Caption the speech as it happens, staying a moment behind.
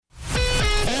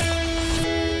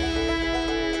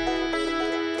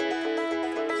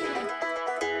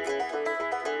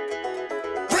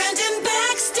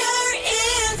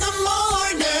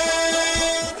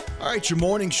All right, your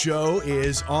morning show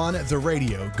is on the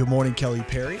radio. Good morning, Kelly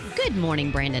Perry. Good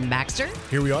morning, Brandon Baxter.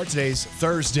 Here we are. Today's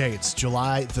Thursday. It's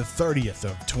July the 30th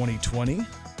of 2020.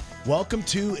 Welcome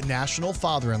to National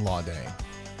Father-in-Law Day.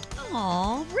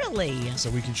 Aw, really? So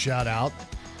we can shout out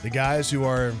the guys who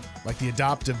are like the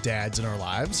adoptive dads in our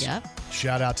lives. Yep.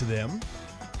 Shout out to them.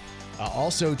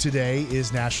 Also today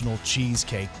is National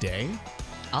Cheesecake Day.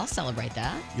 I'll celebrate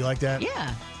that. You like that?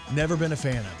 Yeah. Never been a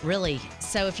fan of it. Really?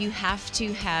 So if you have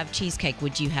to have cheesecake,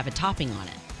 would you have a topping on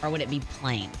it? Or would it be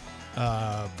plain?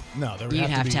 No, there would You'd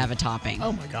have be, to have a topping.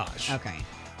 Oh my gosh. Okay.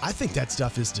 I think that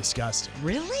stuff is disgusting.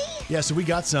 Really? Yeah, so we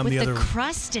got some With the other.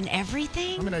 crust and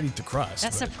everything? I mean, I'd eat the crust.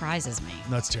 That but surprises me.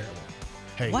 that's terrible.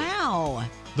 Hey, Wow.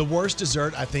 the worst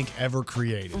dessert I think ever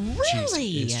created.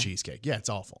 Really? Is cheesecake. Yeah, it's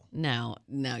awful. No,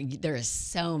 there is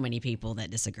so many people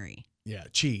that disagree. Yeah,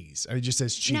 cheese. I mean, it just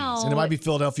says cheese. No. And it might be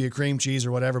Philadelphia cream cheese or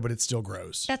whatever, but it's still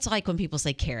gross. That's like when people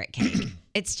say carrot cake.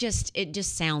 It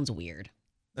just sounds weird.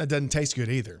 That doesn't taste good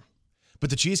either.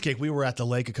 But the cheesecake, we were at the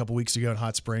lake a couple weeks ago in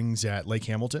Hot Springs at Lake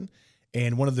Hamilton.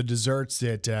 And one of the desserts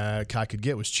that Kai could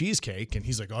get was cheesecake. And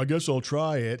he's like, I guess I'll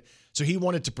try it. So he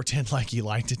wanted to pretend like he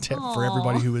liked it for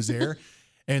everybody who was there.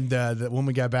 And when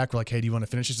we got back, we're like, hey, do you want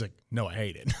to finish? He's like, no, I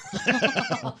hate it.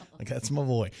 Like, that's my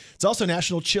boy. It's also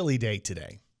National Chili Day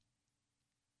today.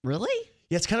 Really?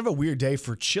 Yeah, it's kind of a weird day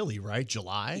for chili, right?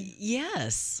 July.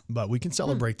 Yes. But we can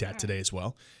celebrate that today as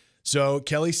well. So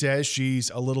Kelly says she's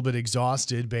a little bit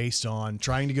exhausted based on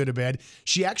trying to go to bed.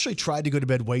 She actually tried to go to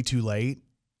bed way too late.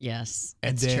 Yes,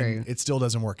 And that's then true. it still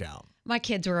doesn't work out. My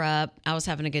kids were up. I was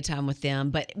having a good time with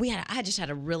them, but I just had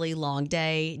a really long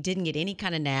day. Didn't get any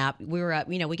kind of nap. We were up,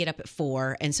 we get up at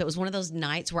 4. And so it was one of those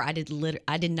nights where I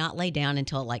did not lay down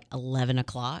until like 11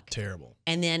 o'clock. Terrible.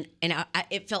 And then,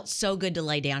 it felt so good to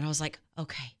lay down. I was like,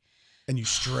 okay. And you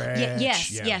stretch.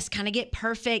 Yes. Kind of get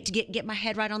perfect, get my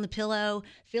head right on the pillow,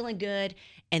 feeling good.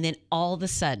 And then all of a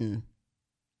sudden,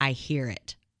 I hear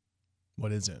it.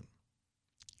 What is it?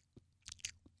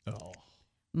 Oh.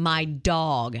 My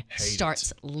dog Hate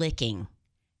starts licking.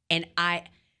 And at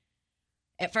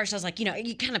first I was like,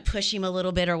 you kind of push him a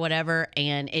little bit or whatever,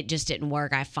 and it just didn't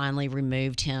work. I finally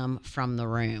removed him from the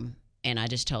room. And I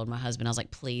just told my husband, I was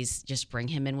like, please just bring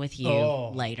him in with you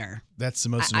later. That's the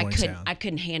most annoying sound. I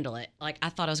couldn't handle it. Like, I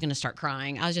thought I was going to start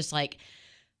crying. I was just like,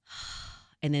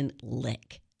 and then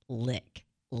lick.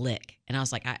 And I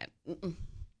was like, I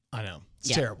know. It's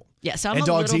terrible. Yeah, so I'm and a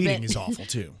dogs little eating bit, is awful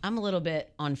too. I'm a little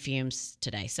bit on fumes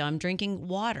today, so I'm drinking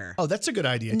water. Oh, that's a good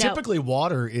idea. No. Typically,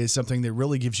 water is something that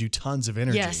really gives you tons of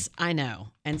energy. Yes, I know.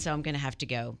 And so I'm going to have to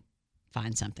go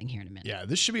find something here in a minute. Yeah,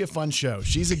 this should be a fun show.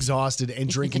 She's exhausted and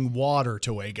drinking water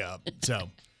to wake up. So,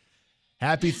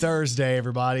 happy Thursday,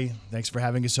 everybody. Thanks for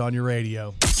having us on your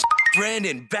radio.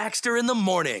 Brandon Baxter in the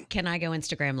morning. Can I go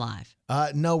Instagram Live?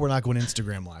 No, we're not going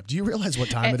Instagram Live. Do you realize what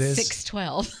time it is?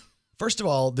 6:12. First of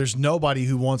all, there's nobody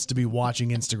who wants to be watching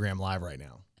Instagram Live right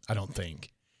now. I don't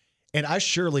think. And I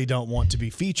surely don't want to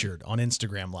be featured on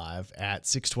Instagram Live at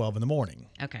 6:12 in the morning.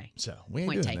 Okay. So we ain't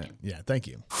Point doing taken. that. Yeah, thank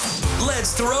you.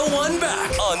 Let's throw one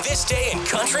back on this day in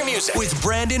country music with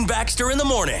Brandon Baxter in the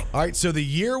morning. All right, so the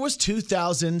year was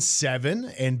 2007,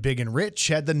 and Big and Rich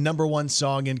had the #1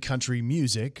 song in country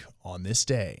music on this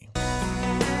day.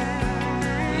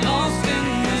 Lost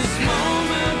in this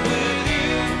moment with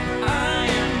you, I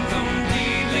am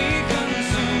completely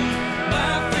consumed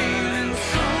by feeling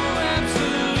so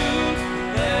absolute.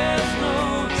 There's no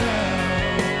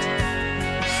doubt.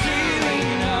 Sealing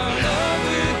our love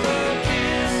with a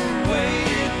kiss,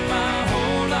 waited my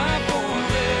whole life for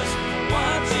this.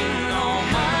 Watching all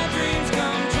my dreams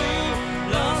come true.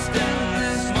 Lost in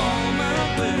this moment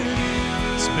with you.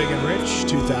 It's Big and Rich,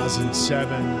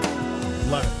 2007.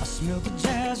 Love I smell the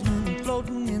jasmine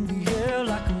floating in the air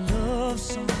like a love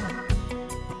song.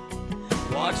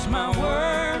 Watch my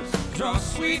words draw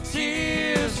sweet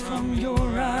tears from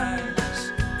your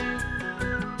eyes.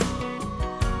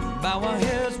 Bow our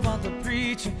heads while the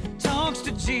preacher talks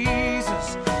to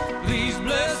Jesus. Please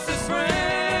bless this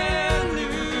brand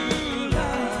new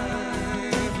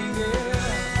life.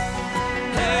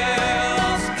 Yeah.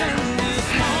 Lost in this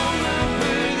moment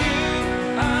with you,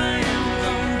 I am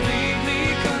completely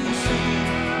consumed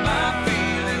by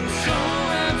feeling so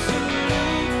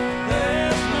absolute.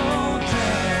 There's no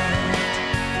doubt.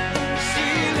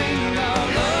 Sealing our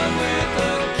love with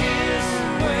a kiss,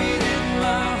 waited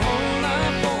my whole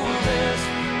life for this.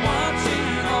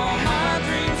 Watching all my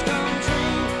dreams come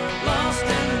true. Lost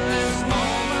in this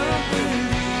moment with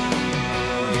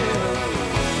you.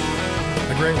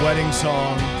 A great wedding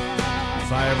song.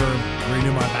 If I ever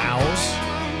renew my vows,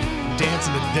 I'm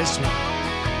dancing to this one.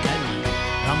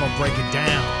 I'm going to break it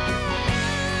down.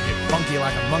 funky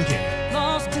like a monkey.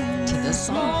 Lost in To this this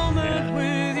song. moment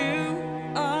with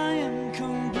you, I am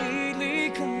completely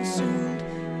consumed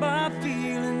by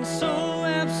feeling so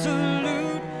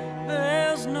absolute.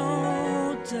 There's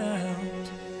no doubt.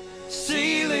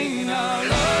 Sealing our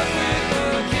love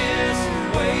with a kiss,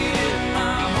 waited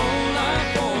my whole life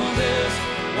for this,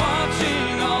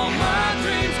 watching all my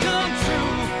dreams come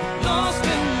true. Lost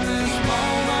in this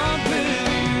moment with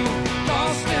you,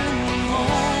 lost in the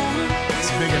moment.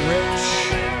 It's Big and Rich.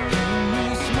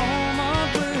 This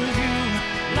moment with you,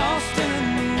 lost in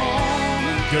the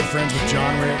moment. Good friends with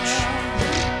John Rich.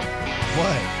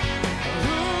 What?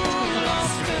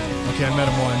 Okay, I met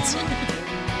him once.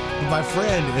 My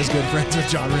friend is good friends with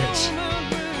John Rich.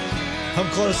 I'm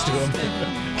close to him.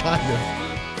 Kind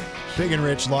of. Big and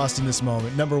Rich, Lost in This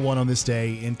Moment. Number 1 on this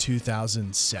day in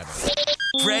 2007.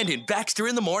 Brandon Baxter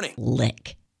in the morning.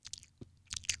 Lick.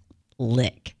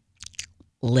 Lick.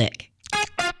 Lick.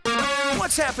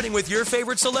 What's happening with your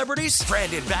favorite celebrities?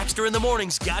 Brandon Baxter in the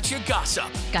morning's got you gossip.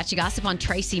 Got you gossip on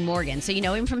Tracy Morgan. So you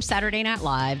know him from Saturday Night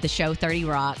Live, the show 30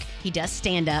 Rock. He does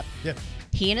stand up. Yeah.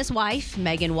 He and his wife,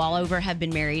 Megan Wallover, have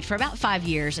been married for about 5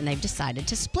 years and they've decided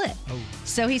to split.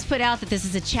 So he's put out that this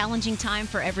is a challenging time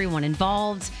for everyone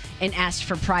involved and asked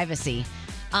for privacy.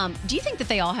 Do you think that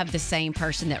they all have the same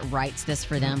person that writes this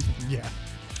for them? Yeah.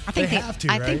 I think They have to,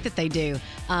 I right? think that they do.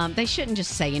 They shouldn't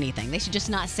just say anything. They should just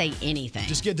not say anything.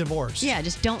 Just get divorced. yeah,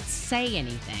 just don't say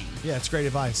anything. Yeah, it's great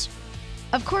advice.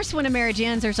 Of course, when a marriage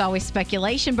ends, there's always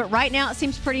speculation, but right now it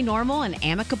seems pretty normal and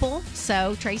amicable.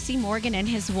 So Tracy Morgan and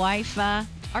his wife are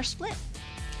split.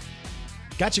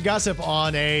 Got you gossip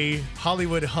on a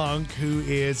Hollywood hunk who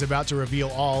is about to reveal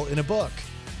all in a book.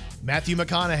 Matthew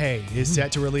McConaughey is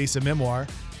set to release a memoir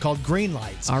called Green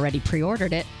Lights. Already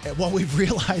pre-ordered it. What we've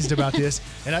realized about this,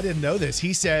 and I didn't know this,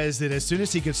 he says that as soon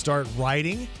as he could start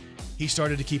writing, he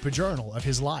started to keep a journal of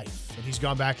his life. And he's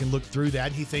gone back and looked through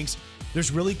that. He thinks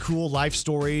there's really cool life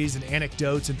stories and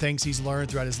anecdotes and things he's learned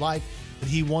throughout his life that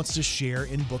he wants to share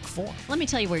in book form. Let me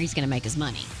tell you where he's going to make his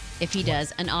money. If he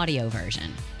does an audio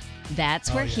version,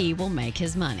 that's where he will make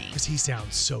his money. Because he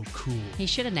sounds so cool. He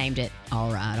should have named it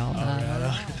All Right, All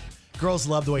Right. Girls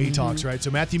love the way he talks, right? So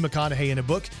Matthew McConaughey in a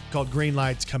book called Green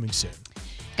Lights coming soon.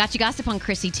 Got you gossip on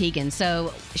Chrissy Teigen.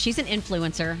 So she's an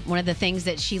influencer. One of the things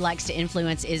that she likes to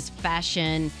influence is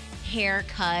fashion,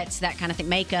 haircuts, that kind of thing,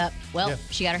 makeup. Well, Yeah.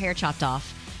 she got her hair chopped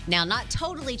off. Now, not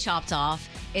totally chopped off.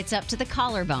 It's up to the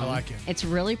collarbone. I like it. It's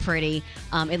really pretty.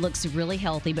 It looks really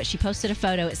healthy, but she posted a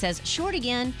photo. It says, short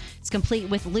again. It's complete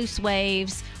with loose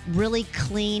waves, really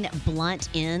clean blunt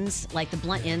ends. Like the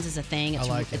blunt ends is a thing. It's,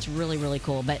 like it. it's really, really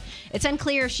cool. But it's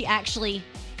unclear if she actually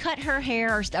cut her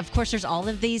hair. Or, of course, there's all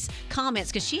of these comments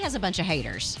because she has a bunch of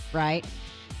haters, right?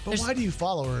 But why do you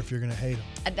follow her if you're going to hate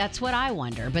him? That's what I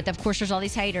wonder. But of course, there's all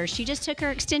these haters. She just took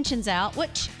her extensions out,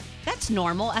 which that's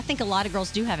normal. I think a lot of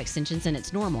girls do have extensions, and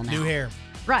it's normal now. New hair.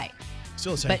 Right.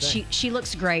 Still the same But thing. she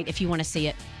looks great. If you want to see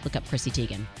it, look up Chrissy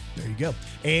Teigen. There you go.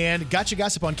 And got you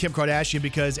gossip on Kim Kardashian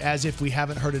because as if we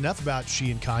haven't heard enough about she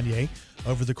and Kanye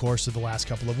over the course of the last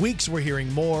couple of weeks, we're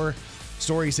hearing more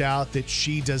stories out that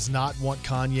she does not want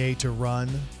Kanye to run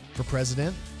for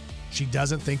president. She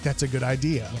doesn't think that's a good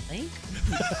idea. You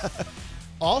think?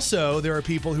 Also, there are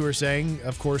people who are saying,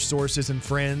 of course, sources and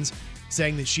friends,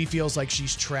 saying that she feels like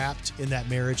she's trapped in that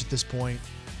marriage at this point.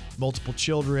 Multiple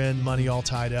children, money all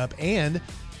tied up. And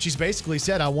she's basically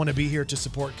said, I want to be here to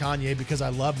support Kanye because I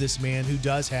love this man who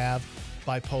does have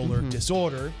bipolar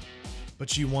disorder. But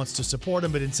she wants to support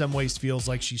him, but in some ways feels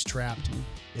like she's trapped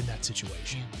in that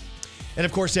situation. And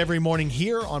of course, every morning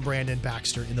here on Brandon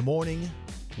Baxter in the Morning,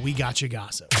 we got you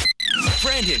gossip.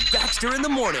 Brandon Baxter in the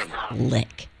morning.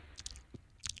 Lick.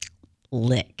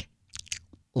 Lick.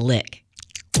 Lick.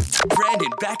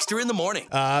 Brandon Baxter in the morning.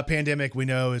 Pandemic, we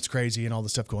know it's crazy and all the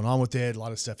stuff going on with it. A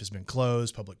lot of stuff has been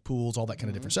closed, public pools, all that kind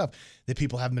of different stuff that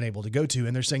people haven't been able to go to.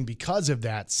 And they're saying because of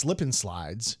that, slip and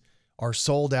slides are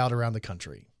sold out around the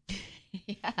country.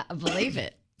 Yeah, I believe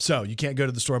it. So you can't go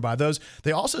to the store and buy those.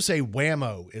 They also say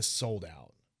Whammo is sold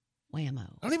out. Whammo.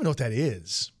 I don't even know what that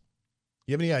is.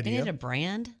 You have any Isn't idea? it a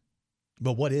brand?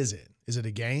 But what is it? Is it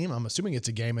a game? I'm assuming it's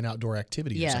a game and outdoor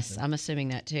activity or Yes, something. I'm assuming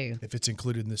that too. If it's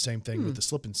included in the same thing with the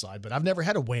slip and slide. But I've never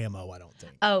had a Whammo, I don't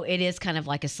think. Oh, it is kind of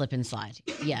like a slip and slide.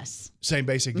 Yes. Same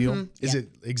basic deal? Is Yeah. it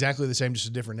exactly the same, just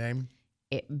a different name?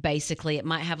 It basically, it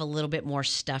might have a little bit more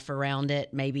stuff around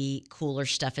it, maybe cooler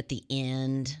stuff at the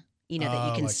end, you know, that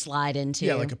you can like- slide into.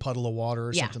 Yeah, like a puddle of water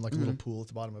or Yeah. something, like a little pool at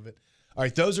the bottom of it. All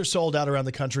right, those are sold out around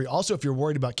the country. Also, if you're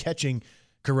worried about catching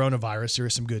coronavirus, there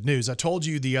is some good news. I told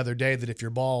you the other day that if you're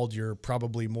bald, you're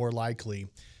probably more likely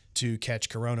to catch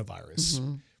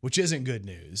coronavirus, which isn't good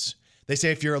news. They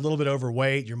say if you're a little bit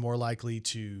overweight, you're more likely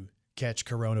to catch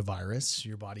coronavirus.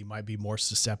 Your body might be more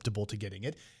susceptible to getting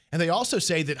it. And they also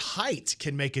say that height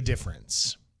can make a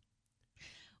difference.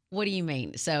 What do you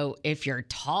mean? So if you're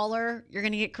taller, you're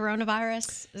going to get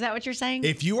coronavirus? Is that what you're saying?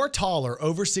 If you are taller,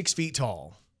 over 6 feet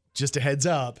tall, just a heads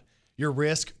up, your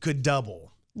risk could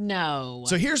double. No.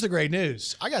 So here's the great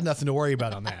news. I got nothing to worry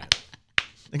about on that.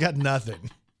 I got nothing.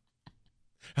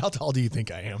 How tall do you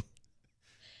think I am?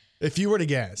 If you were to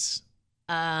guess,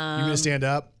 you going to stand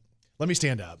up? Let me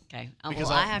stand up. Okay. Because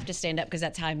Well, I have to stand up because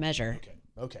that's how I measure.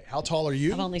 Okay. How tall are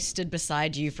you? I've only stood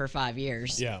beside you for 5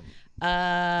 years. Yeah.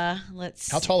 Let's.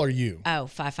 How tall are you? Oh,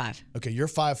 5'5" Okay, you're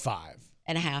 5'5"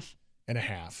 and a half. and a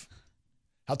half.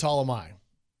 How tall am I?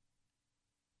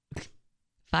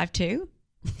 5'2".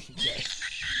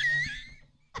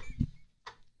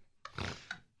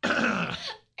 I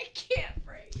can't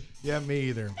breathe. Yeah, me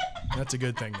either. That's a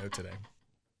good thing though today.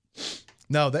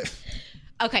 No, that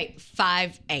Okay,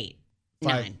 5'8",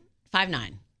 Five-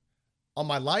 5'9". on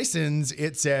my license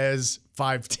it says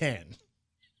 5'10".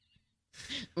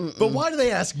 But why do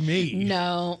they ask me?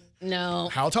 No.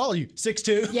 How tall are you?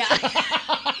 6'2"? Yeah.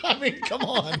 I mean, come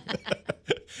on.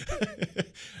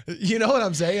 You know what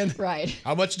I'm saying? Right.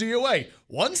 How much do you weigh?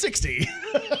 160.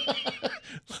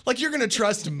 Like you're going to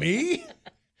trust me?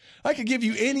 I could give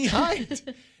you any height.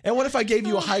 And what if I gave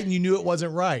you a height and you knew it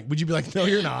wasn't right? Would you be like, no,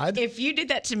 you're not? If you did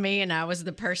that to me and I was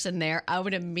the person there, I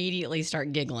would immediately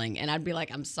start giggling and I'd be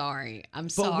like, I'm sorry.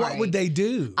 But sorry. what would they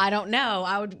do? I don't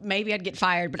know. Maybe I'd get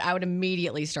fired, but I would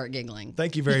immediately start giggling.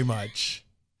 Thank you very much.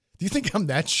 Do you think I'm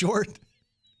that short?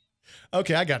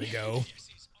 Okay, I got to go.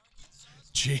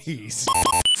 Jeez.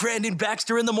 Brandon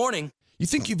Baxter in the morning. You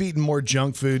think you've eaten more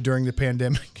junk food during the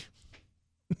pandemic?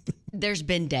 There's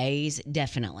been days,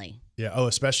 definitely. Yeah. Oh,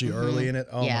 especially early in it.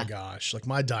 Oh Yeah. my gosh. Like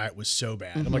my diet was so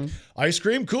bad. I'm like, ice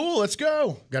cream, cool, let's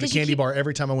go. Got a 'Cause you candy keep- bar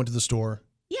every time I went to the store.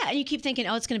 Yeah, and you keep thinking,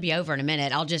 oh, it's going to be over in a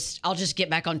minute. I'll just get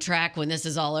back on track when this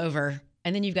is all over.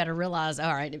 And then you've got to realize,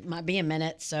 all right, it might be a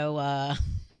minute, so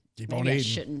Keep on maybe I eating.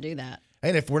 shouldn't do that.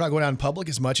 And if we're not going out in public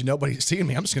as much and nobody's seeing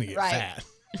me, I'm just going to get Right. fat.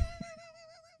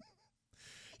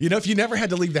 You know, if you never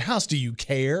had to leave the house, do you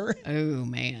care? Oh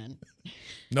man,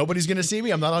 Nobody's going to see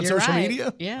me. I'm not on You're social right.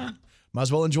 media. Yeah. Might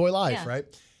as well enjoy life, Yeah. right?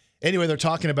 Anyway, they're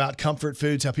talking about comfort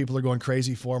foods, how people are going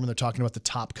crazy for them, and they're talking about the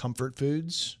top comfort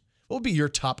foods. What would be your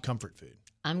top comfort food?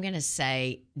 I'm going to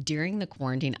say during the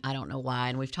quarantine, I don't know why,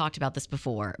 and we've talked about this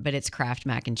before, but it's Kraft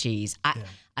mac and cheese. I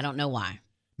don't know why.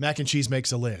 Mac and cheese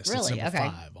makes a list. It's Really? number Okay.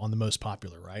 5 on the most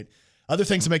popular, right? Other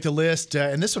things that make the list,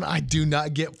 and this one I do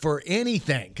not get for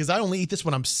anything because I only eat this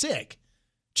when I'm sick.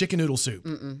 Chicken noodle soup.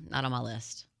 Not on my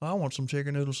list. I want some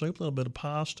chicken noodle soup, a little bit of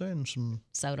pasta, and some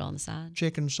Soda on the side.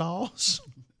 chicken sauce.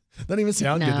 Doesn't even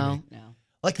sound good to me. No.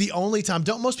 Like the only time,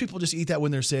 don't most people just eat that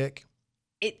when they're sick?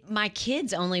 My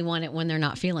kids only want it when they're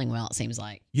not feeling well, it seems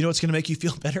like. You know what's going to make you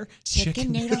feel better?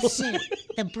 Chicken noodle soup,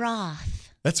 the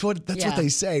broth. That's what Yeah. they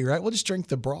say, right? We'll just drink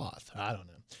the broth. I don't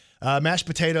know. Mashed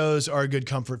potatoes are a good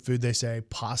comfort food, they say.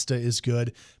 Pasta is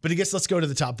good. But I guess let's go to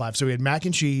the top 5. So we had mac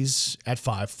and cheese at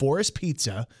 5. 4 is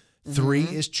pizza. 3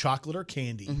 is chocolate or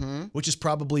candy, which is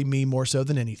probably me more so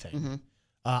than anything.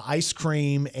 Ice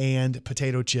cream and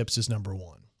potato chips is number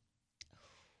 1.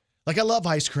 Like I love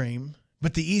ice cream,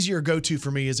 but the easier go-to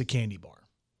for me is a candy bar.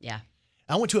 Yeah.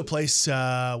 I went to a place,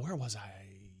 where was I?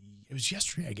 It was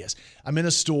yesterday, I guess. I'm in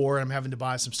a store and I'm having to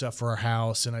buy some stuff for our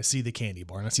house and I see the candy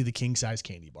bar and I see the king size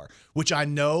candy bar, which I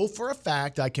know for a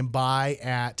fact I can buy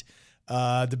at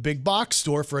the big box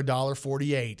store for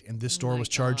 $1.48. And this store my was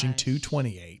charging gosh.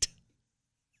 $2.28.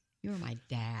 You were my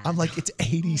dad. I'm like, it's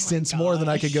 80 cents more than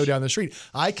I could go down the street.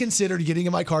 I considered getting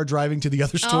in my car, driving to the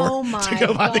other store Oh my to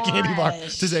go buy the candy bar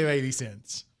gosh. to save 80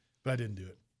 cents. But I didn't do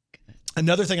it.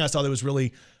 Another thing I saw that was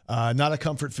really not a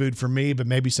comfort food for me, but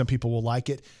maybe some people will like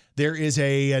it. There is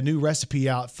a new recipe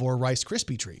out for Rice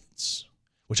Krispie treats,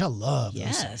 which I love. Those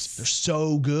things. Yes. They're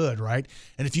so good, right?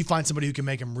 And if you find somebody who can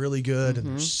make them really good and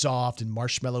they're soft and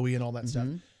marshmallowy and all that stuff.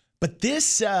 But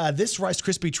this Rice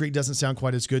Krispie treat doesn't sound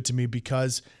quite as good to me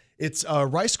because it's a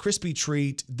Rice Krispie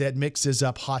treat that mixes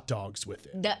up hot dogs with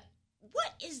it.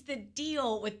 What is the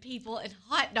deal with people and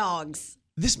hot dogs?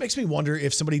 This makes me wonder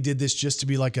if somebody did this just to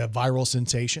be like a viral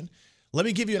sensation. Let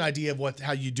me give you an idea of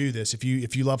how you do this. If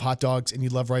you love hot dogs and you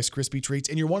love Rice Krispie treats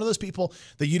and you're one of those people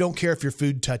that you don't care if your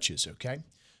food touches, okay?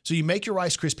 So you make your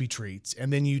Rice Krispie treats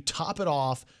and then you top it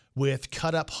off with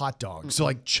cut up hot dogs. So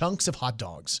like chunks of hot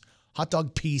dogs, hot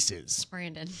dog pieces.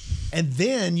 Brandon. And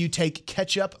then you take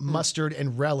ketchup, mustard,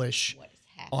 and relish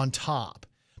on top.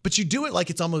 But you do it like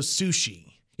it's almost sushi.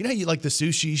 You know how you like the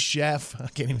sushi chef, I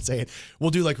can't even say it, will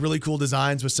do like really cool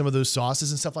designs with some of those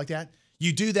sauces and stuff like that?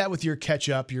 You do that with your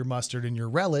ketchup, your mustard, and your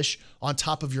relish on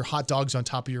top of your hot dogs, on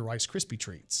top of your Rice Krispie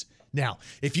treats. Now,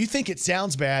 if you think it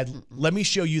sounds bad, let me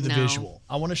show you the No. visual.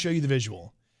 I want to show you the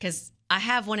visual. Because I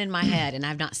have one in my head and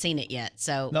I've not seen it yet.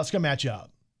 So, Now, it's going to match up.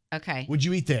 okay. Would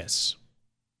you eat this?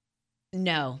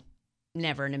 No,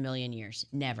 never in a million years.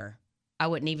 Never. I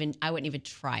wouldn't even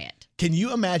try it. Can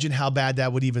you imagine how bad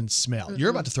that would even smell? You're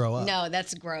about to throw up. No,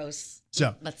 that's gross.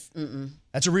 So That's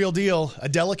that's a real deal, a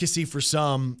delicacy for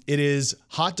some. It is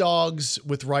hot dogs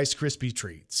with Rice Krispie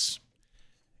treats.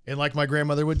 And like my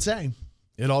grandmother would say,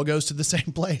 it all goes to the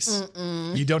same place.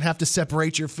 You don't have to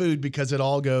separate your food because it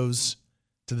all goes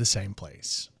to the same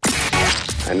place.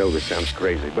 I know this sounds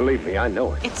crazy. Believe me, I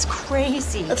know it. It's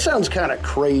crazy. That sounds kind of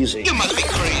crazy.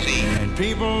 And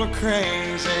people are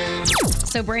crazy.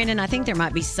 So, Brandon, I think there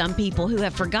might be some people who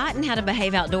have forgotten how to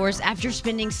behave outdoors after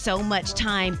spending so much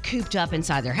time cooped up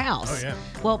inside their house. Oh, yeah.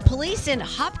 Well, police in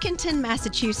Hopkinton,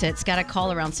 Massachusetts got a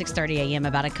call around 6:30 a.m.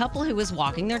 about a couple who was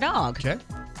walking their dog Okay.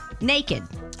 naked.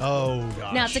 Oh,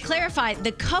 gosh. Now, to clarify,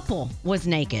 the couple was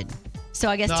naked. So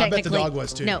I guess No, I bet the technically, dog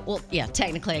was too. No, well, yeah,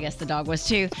 technically, I guess the dog was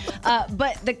too.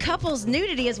 But the couple's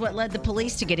nudity is what led the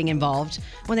police to getting involved.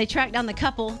 When they tracked down the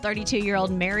couple,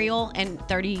 32-year-old Mariel and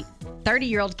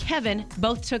 30-year-old Kevin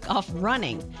both took off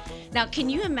running. Now, can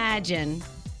you imagine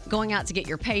going out to get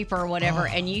your paper or whatever,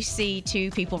 and you see two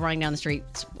people running down the street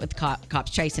with cops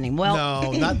chasing him? Well,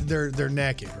 No, not they're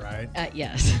naked, right?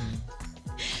 yes.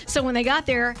 So when they got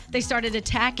there, they started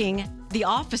attacking the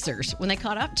officers when they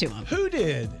caught up to them. Who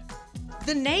did?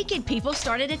 The naked people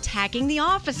started attacking the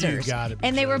officers. You gotta be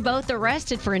and they were joking. both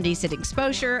arrested for indecent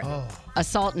exposure,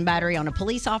 assault and battery on a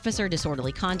police officer,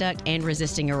 disorderly conduct, and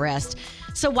resisting arrest.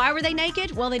 So why were they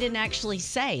naked? Well, they didn't actually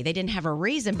say. They didn't have a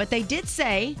reason, but they did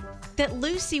say that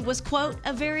Lucy was, quote,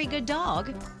 a very good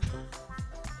dog.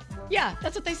 Yeah,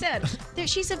 that's what they said.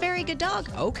 She's a very good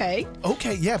dog. Okay.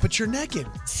 Okay, yeah, but you're naked.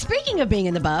 Speaking of being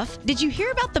in the buff, did you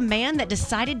hear about the man that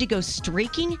decided to go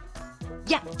streaking?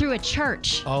 Yeah, through a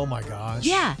church. Oh, my gosh.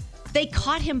 Yeah, they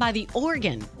caught him by the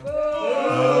organ.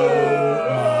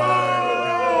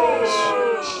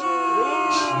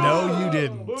 No, you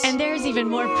didn't. And there's even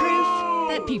more proof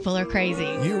that people are crazy.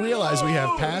 You realize we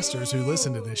have pastors who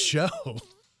listen to this show.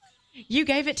 You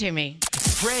gave it to me.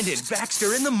 Brandon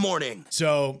Baxter in the morning.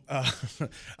 So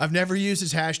I've never used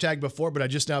this hashtag before, but I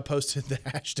just now posted the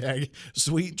hashtag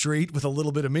sweet treat with a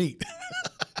little bit of meat.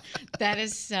 That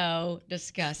is so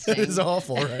disgusting. It is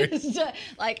awful, right?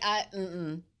 All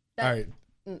right.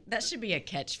 That should be a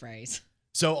catchphrase.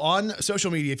 So on social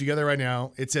media, if you go there right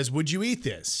now, it says, would you eat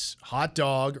this? Hot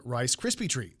dog Rice Krispie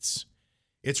treats.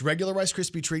 It's regular Rice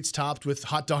Krispie treats topped with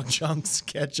hot dog chunks,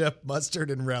 ketchup,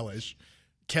 mustard, and relish.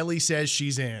 Kelly says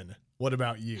she's in. What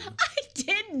about you? I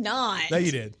did not. No,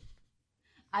 you did.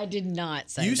 I did not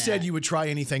say You that. said you would try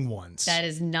anything once. That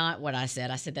is not what I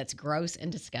said. I said that's gross and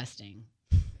disgusting.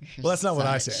 Well, that's not what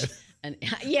I Such said.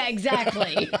 Yeah,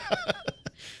 exactly.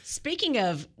 Speaking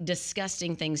of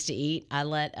disgusting things to eat, I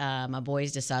let my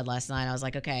boys decide last night. I was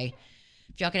like, okay,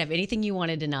 if y'all could have anything you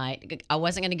wanted tonight, I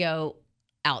wasn't going to go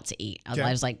out to eat. Okay. I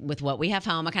was like, with what we have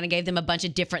home, I kind of gave them a bunch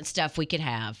of different stuff we could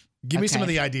have. Give me some Okay. of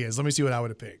the ideas. Let me see what I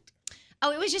would have picked.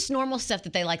 Oh, it was just normal stuff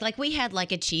that they like. Like we had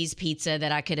like a cheese pizza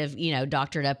that I could have,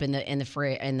 doctored up in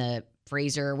the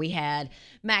freezer. We had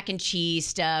mac and cheese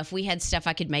stuff. We had stuff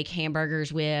I could make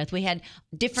hamburgers with. We had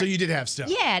different. So you did have stuff.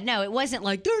 Yeah, no, it wasn't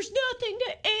like there's nothing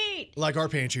to eat. Like our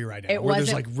pantry right now, It where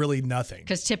there's wasn't- like really nothing.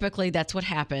 Because typically that's what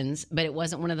happens, but it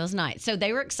wasn't one of those nights. So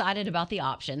they were excited about the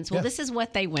options. Well, Yeah. this is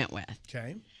what they went with.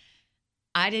 Okay.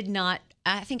 I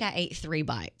think I ate 3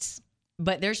 bites.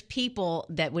 But there's people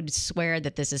that would swear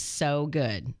that this is so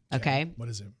good. Okay. What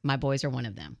is it? My boys are one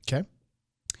of them. Okay.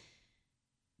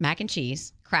 Mac and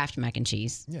cheese, Kraft mac and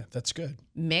cheese, Yeah, that's good.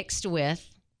 mixed with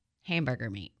hamburger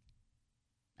meat.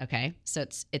 Okay. So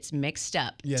it's mixed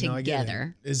up Yeah, no, I get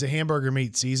together. it. Is the hamburger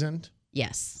meat seasoned?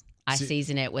 Yes. I See-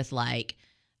 season it with like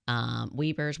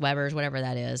Weber's, whatever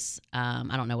that is. I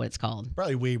don't know what it's called.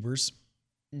 Probably Weber's.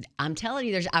 I'm telling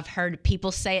you, I've heard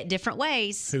people say it different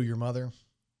ways. Who, your mother?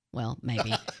 Well,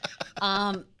 maybe.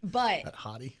 But That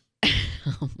hottie.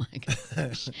 oh my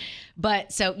gosh.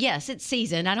 But so yes, it's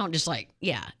seasoned. I don't just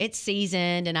it's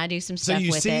seasoned and I do some So stuff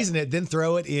you with season it, then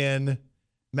throw it in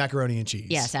macaroni and cheese.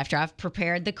 Yes, after I've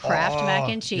prepared the Kraft mac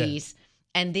and yeah. cheese.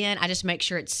 And then I just make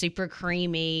sure it's super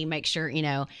creamy, make sure,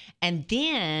 and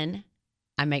then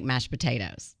I make mashed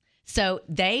potatoes. So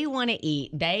they want to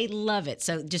eat. They love it.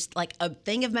 So just like a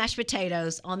thing of mashed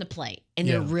potatoes on the plate. And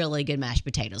they're Yeah. really good mashed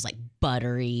potatoes, like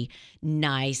buttery,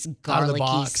 nice, Out of the garlicky,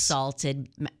 box? salted.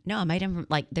 No, I made them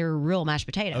like they're real mashed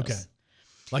potatoes. Okay.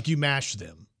 Like you mash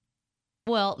them.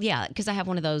 Well, yeah, because I have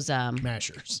one of those.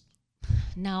 Mashers.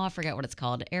 no, I forget what it's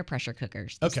called. Air pressure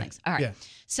cookers. Those Okay. things. All right. Yeah.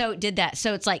 So did that.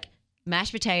 So it's like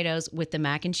mashed potatoes with the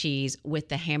mac and cheese with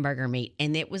the hamburger meat.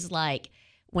 And it was like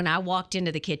when I walked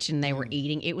into the kitchen, they were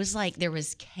eating, it was like there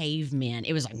was cavemen.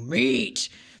 It was like meat,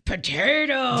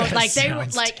 potatoes. That like they were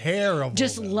sounds like terrible,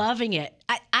 just though. loving it.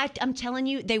 I'm telling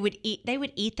you, they would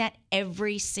eat that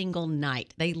every single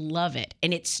night. They love it.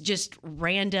 And it's just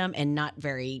random and not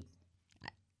very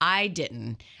I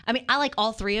didn't. I mean, I like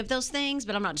all three of those things,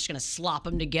 but I'm not just going to slop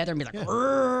them together and be like,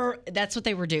 "Rrr." That's what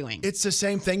they were doing. It's the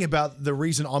same thing about the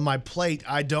reason on my plate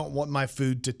I don't want my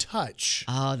food to touch.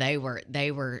 Oh, they were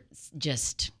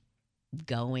just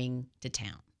going to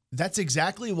town. That's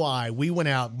exactly why we went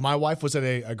out. My wife was at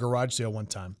a garage sale one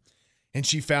time, and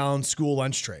she found school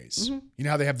lunch trays. You know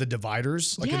how they have the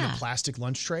dividers, like in Yeah. the plastic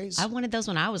lunch trays? I wanted those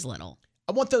when I was little.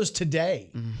 I want those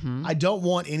today. Mm-hmm. I don't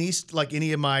want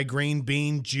any of my green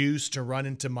bean juice to run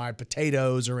into my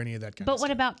potatoes or any of that kind of But stuff.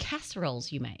 what about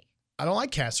casseroles you make? I don't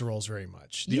like casseroles very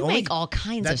much. You make all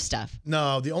kinds of that- stuff.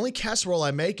 No, the only casserole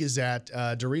I make is that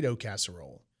Dorito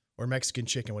casserole or Mexican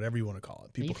chicken, whatever you want to call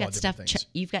it. People You've call got it stuff. different things.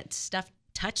 You've got stuff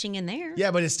touching in there.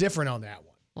 Yeah, but it's different on that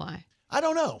one. Why? I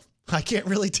don't know. I can't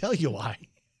really tell you why.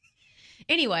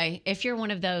 Anyway, if you're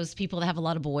one of those people that have a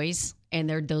lot of boys and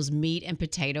they're those meat and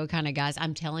potato kind of guys,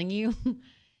 I'm telling you,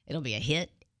 it'll be a hit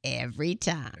every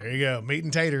time. There you go. Meat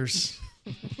and taters.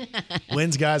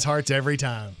 Wins guys' hearts every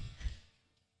time.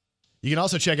 You can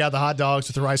also check out the hot dogs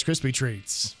with the Rice Krispie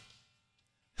treats.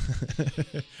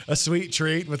 A sweet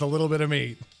treat with a little bit of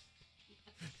meat.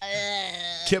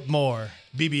 Kip Moore,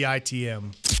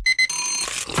 BBITM.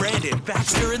 Brandon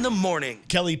Baxter in the morning.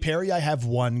 Kelly Perry, I have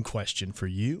one question for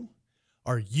you.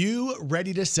 Are you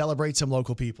ready to celebrate some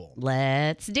local people?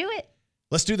 Let's do it.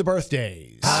 Let's do the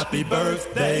birthdays. Happy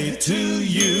birthday to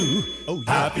you. Oh,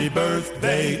 yeah. Happy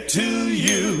birthday to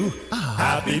you.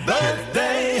 Happy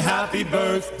birthday, happy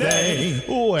birthday.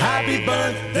 Way. Happy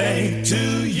birthday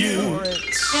to you.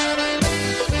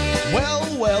 Well.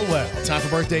 Time for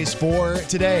birthdays for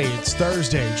today. It's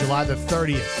Thursday, July the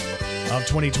 30th of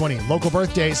 2020. Local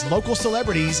birthdays, local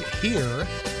celebrities. Here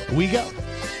we go.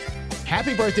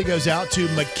 Happy birthday goes out to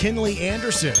McKinley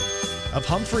Anderson of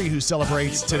Humphrey, who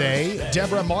celebrates today.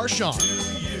 Deborah Marchand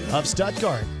of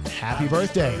Stuttgart. Happy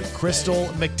birthday. Crystal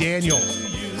McDaniel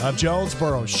of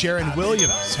Jonesboro. Sharon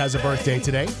Williams has a birthday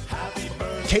today.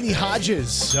 Katie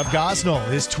Hodges of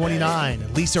Gosnell is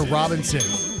 29. Lisa Robinson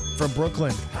from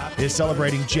Brooklyn is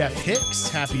celebrating. Jeff Hicks,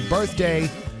 happy birthday.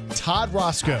 Todd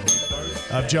Roscoe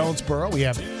of Jonesboro. We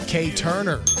have Kay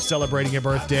Turner celebrating a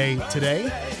birthday today.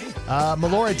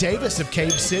 Melora Davis of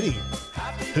Cave City,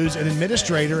 who's an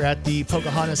administrator at the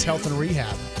Pocahontas Health and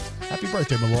Rehab. Happy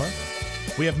birthday,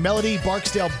 Melora. We have Melody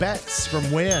Barksdale Betts from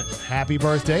Wynn. Happy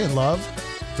birthday and love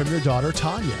from your daughter,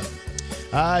 Tanya.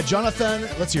 Jonathan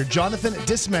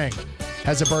Dismang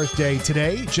has a birthday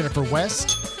today. Jennifer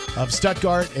West of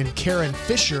Stuttgart and Karen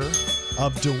Fisher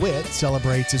of DeWitt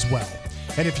celebrates as well.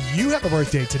 And if you have a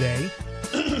birthday today,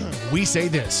 we say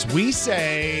this. We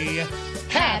say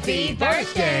Happy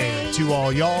birthday to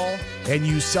all y'all, and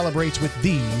you celebrate with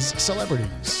these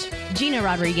celebrities. Gina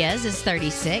Rodriguez is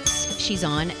 36. She's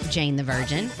on Jane the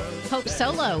Virgin. Hope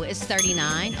Solo is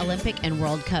 39, Olympic and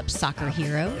World Cup soccer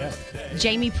hero.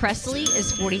 Jamie Presley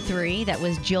is 43. That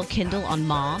was Jill Kendall on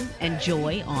Mom and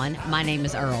Joy on My Name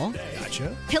is Earl.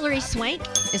 Gotcha. Hillary Swank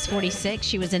is 46.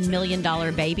 She was in $1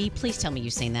 Million Baby. Please tell me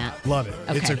you've seen that. Love it.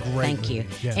 Okay, It's a great thank you.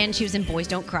 movie. Yeah. And she was in Boys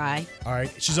Don't Cry. All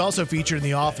right. She's also featured in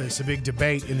The Office, a big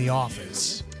debate in The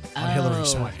Office on Hillary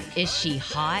Swank. Is she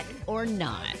hot or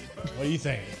not? What do you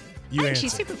think? I You think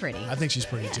she's answer. super pretty. I think she's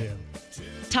pretty too.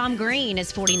 Tom Green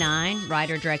is 49,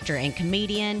 writer, director, and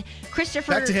comedian.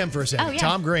 Christopher. Back to him for a second. Oh, yeah.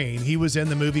 Tom Green, he was in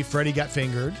the movie Freddie Got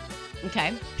Fingered.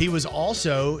 Okay. He was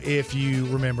also, if you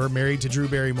remember, married to Drew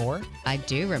Barrymore I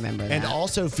do remember that. and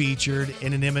also featured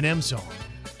in an Eminem song.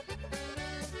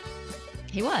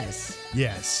 He was.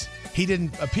 Yes. He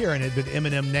didn't appear in it, but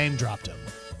Eminem name dropped him.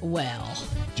 Well,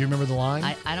 Do you remember the line?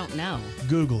 I don't know.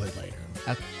 Google it later.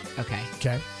 Okay.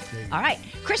 Okay? There you go. All right.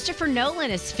 Christopher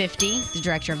Nolan is 50, the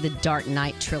director of the Dark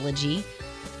Knight trilogy.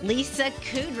 Lisa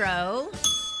Kudrow,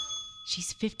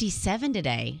 she's 57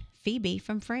 today. Phoebe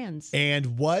from Friends.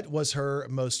 And what was her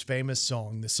most famous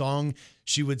song? The song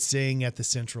she would sing at the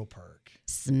Central Perk.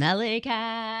 Smelly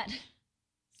cat.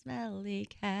 Smelly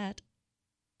cat.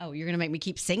 Oh, you're going to make me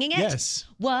keep singing it? Yes.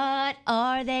 What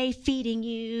are they feeding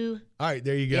you? All right,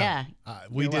 there you go. Yeah.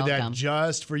 We You're did welcome. that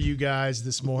just for you guys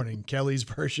this morning. Kelly's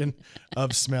version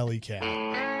of Smelly Cat.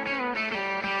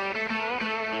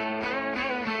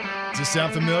 Does this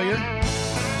sound familiar?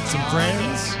 Some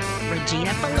friends? Regina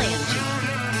Phalange.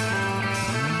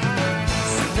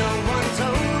 No one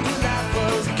told you life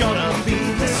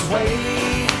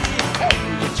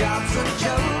job's a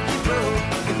joke you broke.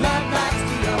 Your love life's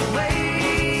the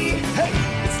away. Hey,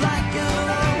 it's like you're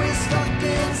always stuck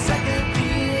in second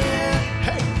gear.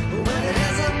 Hey, When it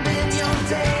hasn't been your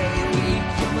day, your week,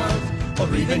 your month, or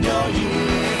even your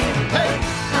year. Hey,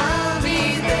 I'll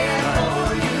be there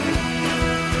for you.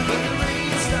 When the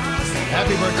rain starts to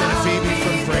happy birthday to Phoebe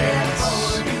from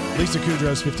France. Lisa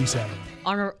Kudrow's 57.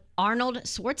 Arnold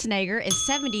Schwarzenegger is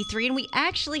 73, and we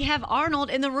actually have Arnold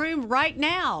in the room right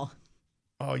now.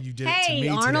 Oh, you did it Hey, to me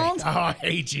Arnold. today. Oh, I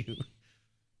hate you.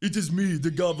 It is me,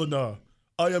 the governor.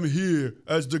 I am here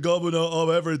as the governor of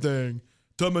everything.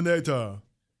 Terminator.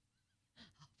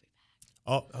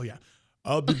 Oh yeah.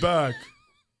 I'll be back.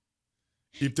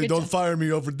 If they don't fire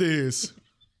me over this.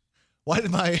 Why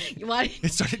did Why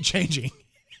it started changing?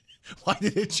 Why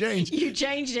did it change? you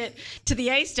changed it to the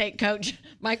A-State coach,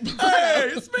 Mike Bono?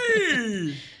 Hey, it's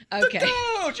me. Okay. The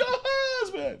coach, your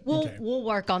husband. Okay. We'll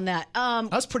work on that. I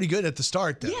was pretty good at the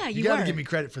start, though. Yeah, you gotta were. give me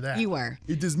credit for that. You were.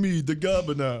 It is me, the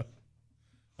governor.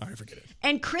 All right, forget it.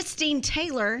 And Christine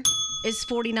Taylor is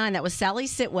 49. That was Sally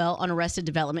Sitwell on Arrested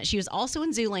Development. She was also in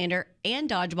Zoolander and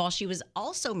Dodgeball. She was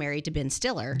also married to Ben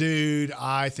Stiller. Dude,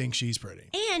 I think she's pretty.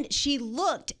 And she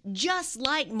looked just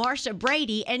like Marsha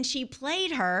Brady, and she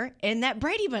played her in that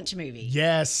Brady Bunch movie.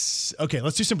 Yes. Okay,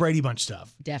 let's do some Brady Bunch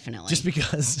stuff. Definitely. Just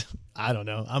because, I don't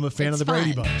know, I'm a fan It's of the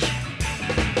Brady fun. Bunch. Keep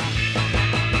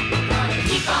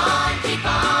on, keep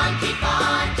on, keep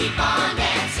on, keep on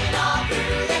dancing all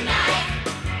through the night.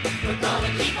 We're gonna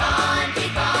keep on,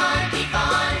 keep on, keep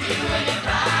on doing it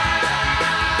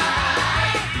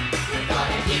right. We're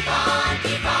gonna keep on,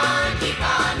 keep on, keep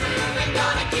on moving.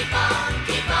 Gonna keep on,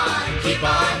 keep on, keep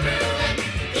on moving.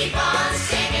 Keep on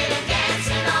singing and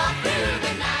dancing all through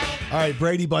the night. All right,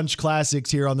 Brady Bunch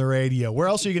classics here on the radio. Where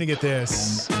else are you going to get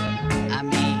this? I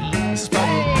mean, This is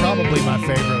probably my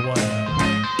favorite one.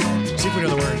 See if we know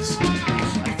the words.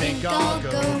 I think I'll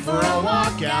go for a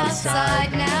walk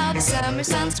outside. now. The summer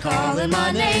sun's calling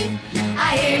my name.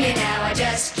 I hear you now. I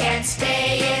just can't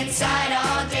stay inside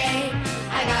all day.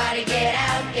 I gotta get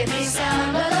out. Give me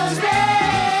some of those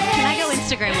rays. can I go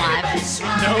Instagram Live? Everybody's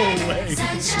smiling. No way.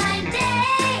 Sunshine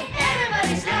day.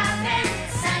 Everybody's laughing.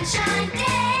 Sunshine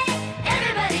day.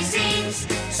 Everybody sings.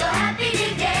 So happy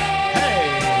today.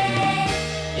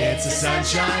 It's a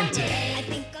sunshine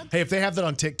day. Hey, if they have that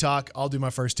on TikTok, I'll do my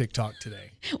first TikTok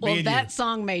today. Me Well, and that you.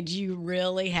 song made you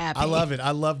really happy. I love it.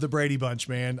 I love the Brady Bunch,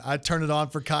 man. I turn it on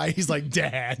for Kai. He's like,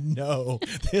 Dad, no,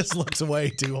 this looks way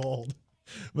too old.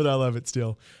 But I love it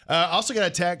still. Also got a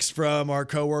text from our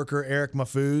coworker, Eric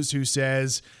Mafuz, who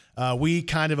says we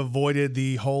kind of avoided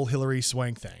the whole Hillary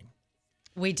Swank thing.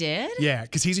 We did? Yeah,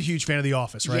 because he's a huge fan of The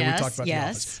Office, right? Yes, we talked about yes. The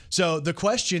Office. So the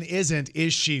question isn't,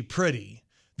 is she pretty?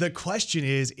 The question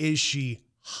is she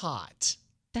hot?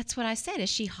 That's what I said. Is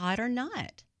she hot or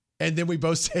not? And then we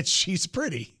both said she's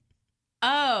pretty.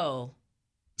 Oh.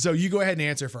 So you go ahead and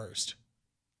answer first.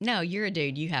 No, you're a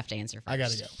dude. You have to answer first. I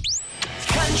got to go.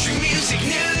 Country Music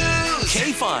News.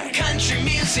 K-Fine. Country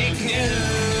Music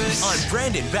News. On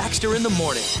Brandon Baxter in the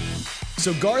morning.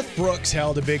 So Garth Brooks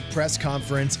held a big press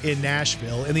conference in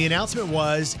Nashville, and the announcement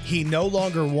was he no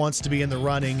longer wants to be in the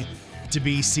running to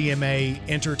be CMA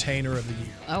Entertainer of the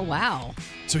Year. Oh, wow.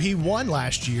 So he won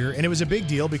last year, and it was a big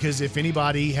deal because if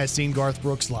anybody has seen Garth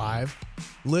Brooks live,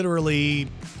 literally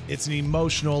it's an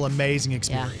emotional, amazing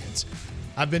experience.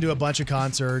 I've been to a bunch of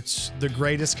concerts. The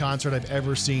greatest concert I've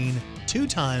ever seen 2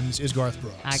 times is Garth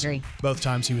Brooks. I agree. Both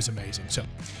times he was amazing. So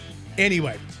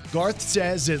anyway, Garth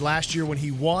says that last year when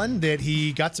he won that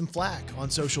he got some flack on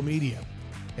social media.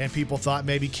 And people thought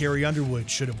maybe Carrie Underwood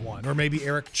should have won, or maybe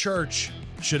Eric Church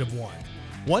should have won.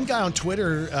 One guy on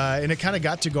Twitter, and it kind of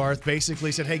got to Garth,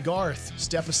 basically said, hey, Garth,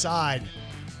 step aside.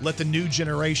 Let the new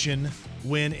generation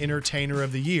win Entertainer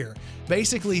of the Year.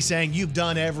 Basically saying, you've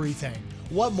done everything.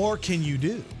 What more can you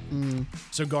do?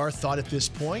 So Garth thought at this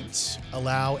point,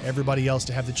 allow everybody else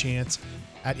to have the chance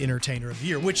at Entertainer of the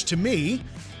Year, which to me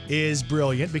is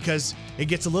brilliant because it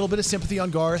gets a little bit of sympathy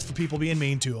on Garth for people being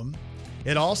mean to him.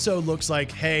 It also looks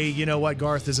like, hey, you know what?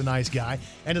 Garth is a nice guy.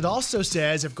 And it also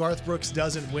says if Garth Brooks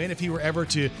doesn't win, if he were ever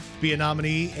to be a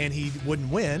nominee and he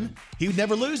wouldn't win, he would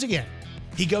never lose again.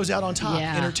 He goes out on top,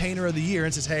 Yeah. Entertainer of the Year,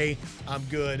 and says, hey, I'm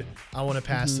good. I want to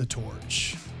pass the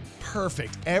torch.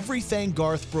 Perfect. Everything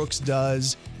Garth Brooks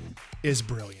does is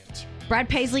brilliant. Brad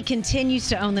Paisley continues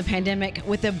to own the pandemic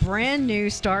with a brand new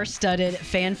star-studded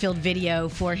fan-filled video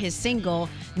for his single,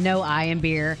 No I Am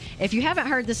Beer. If you haven't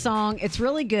heard the song, it's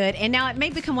really good. And now it may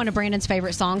become one of Brandon's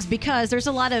favorite songs because there's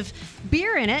a lot of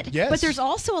beer in it. Yes. But there's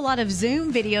also a lot of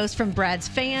Zoom videos from Brad's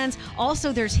fans.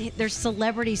 Also, there's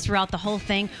celebrities throughout the whole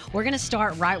thing. We're going to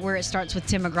start right where it starts with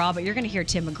Tim McGraw, but you're going to hear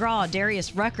Tim McGraw,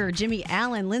 Darius Rucker, Jimmy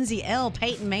Allen, Lindsay L.,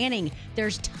 Peyton Manning.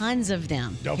 There's tons of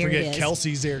them. Don't Here it forget is.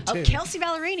 Kelsey's there too. Oh, Kelsey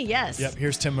Ballerini, yes. Yep,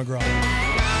 here's Tim McGraw.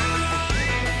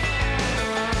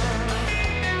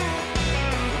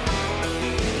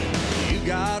 You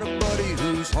got a buddy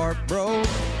who's heart broke.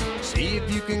 See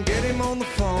if you can get him on the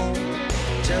phone.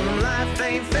 Tell him life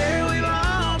ain't fair, we've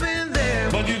all been there.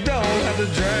 But you don't have to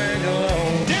drag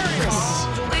alone. Darius!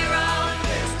 We're all in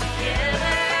this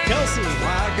together. Kelsey!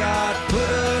 Why God put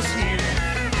us here.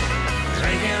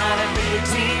 Drinking on a big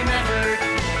team effort.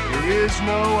 There is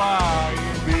no I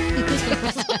in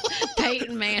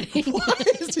Peyton Manning. Why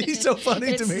is he so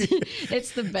funny to me?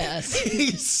 It's the best.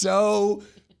 He's so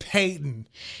Peyton.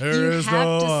 There You is have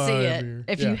no to see I it. here.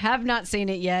 If Yeah. you have not seen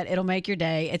it yet, it'll make your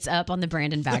day. It's up on the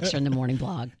Brandon Baxter in the Morning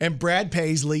blog. And Brad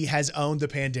Paisley has owned the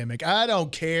pandemic. I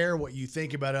don't care what you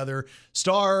think about other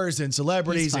stars and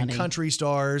celebrities He's and funny. country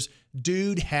stars.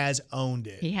 Dude has owned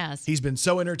it. He has. He's been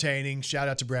so entertaining. Shout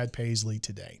out to Brad Paisley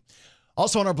today.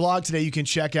 Also on our blog today, you can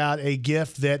check out a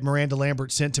gift that Miranda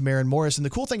Lambert sent to Maren Morris. And the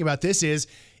cool thing about this is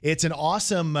it's an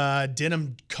awesome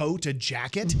denim coat, a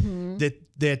jacket Mm-hmm.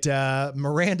 that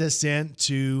Miranda sent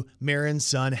to Maren's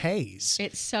son, Hayes.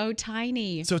 It's so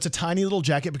tiny. So it's a tiny little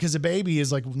jacket because the baby is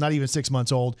like not even 6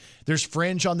 months old. There's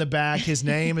fringe on the back. His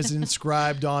name is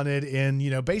inscribed on it. And,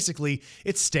 basically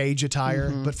it's stage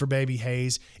attire, but for baby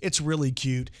Hayes. It's really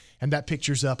cute. And that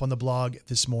picture's up on the blog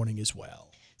this morning as well.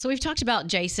 So we've talked about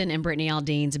Jason and Brittany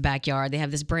Aldean's backyard. They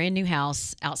have this brand new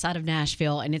house outside of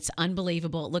Nashville, and it's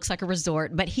unbelievable. It looks like a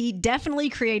resort, but he definitely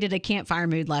created a campfire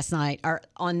mood last night or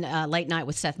on Late Night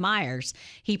with Seth Meyers.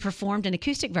 He performed an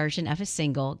acoustic version of his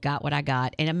single, Got What I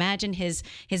Got. And imagine his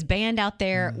band out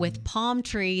there with palm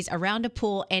trees around a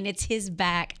pool, and it's his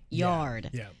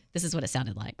backyard. Yeah. This is what it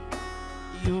sounded like.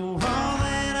 You're all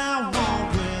that I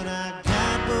want when I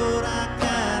got what I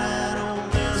got. I don't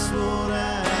miss what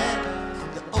I had.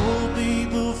 The old me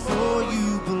before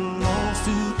you belongs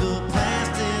to the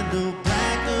past. In the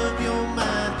back of your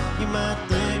mind, you might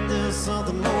think there's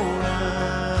something more I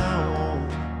want.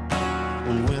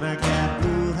 But when I got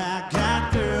what I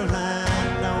got, girl, I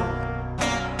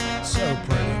know. So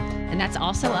pretty. And that's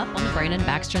also up on the Brandon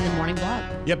Baxter in the Morning blog.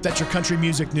 Yep, that's your country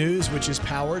music news, which is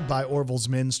powered by Orville's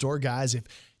Men's Store. Guys, if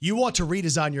you want to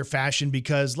redesign your fashion,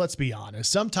 because let's be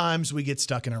honest, sometimes we get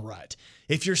stuck in a rut.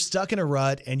 If you're stuck in a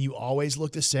rut and you always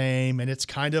look the same and it's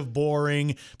kind of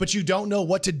boring, but you don't know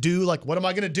what to do, like, what am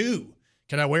I going to do?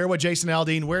 Can I wear what Jason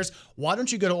Aldean wears? Why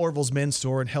don't you go to Orville's Men's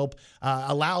Store and help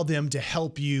allow them to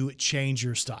help you change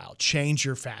your style, change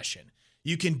your fashion?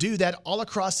 You can do that all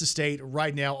across the state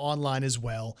right now online as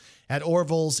well at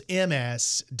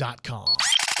orvillesms.com.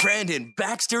 Brandon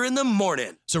Baxter in the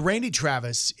morning. So Randy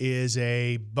Travis is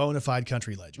a bona fide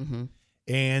country legend.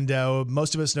 And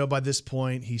most of us know by this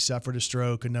point he suffered a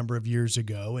stroke a number of years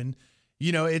ago. And,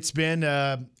 it's been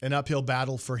an uphill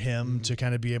battle for him to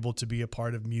kind of be able to be a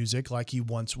part of music like he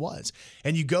once was.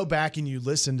 And you go back and you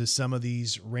listen to some of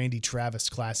these Randy Travis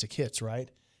classic hits, right?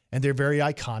 And they're very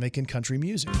iconic in country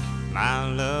music. My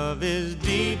love is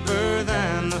deeper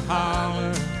than the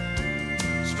holler,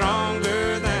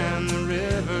 stronger than the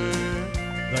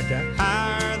river, Like that?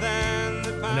 higher than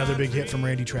the pine Another big hit tree. from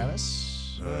Randy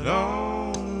Travis. But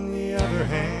on the other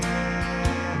hand,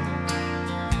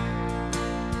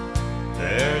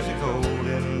 there's a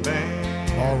golden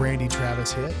band. All Randy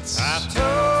Travis hits. I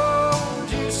told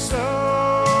you so.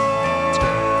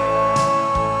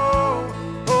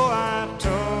 Oh, I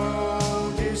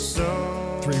told you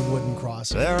so. 3 wooden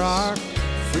crosses. There are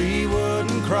 3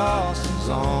 wooden crosses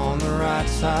on the right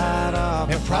side of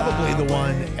And the probably the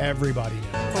one highway. everybody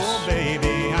knows. Oh,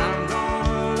 baby, I'm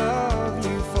gonna love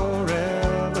you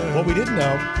forever. What we didn't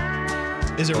know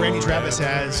is that Randy Travis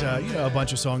has, a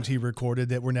bunch of songs he recorded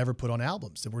that were never put on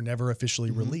albums, that were never officially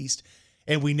released.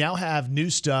 And we now have new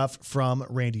stuff from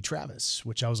Randy Travis,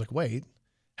 which I was like, wait,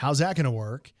 how's that going to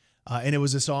work? And it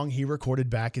was a song he recorded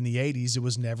back in the 80s. It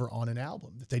was never on an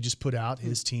album that they just put out.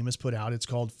 His team has put out. It's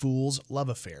called Fool's Love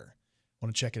Affair.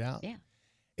 Want to check it out? Yeah.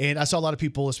 And I saw a lot of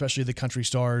people, especially the country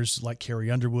stars like Carrie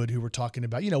Underwood, who were talking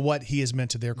about, what he has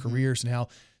meant to their careers and how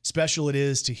special it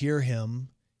is to hear him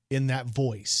in that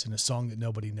voice in a song that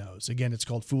nobody knows. Again, it's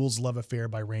called Fool's Love Affair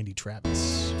by Randy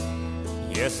Travis.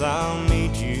 Yes, I'll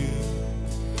meet you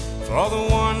for the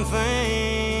one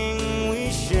thing we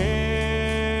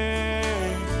share.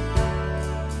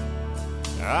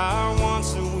 Our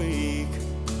once a week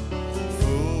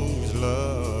fool's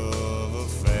love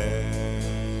affair.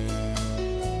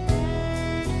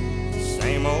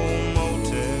 Same old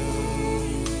motel,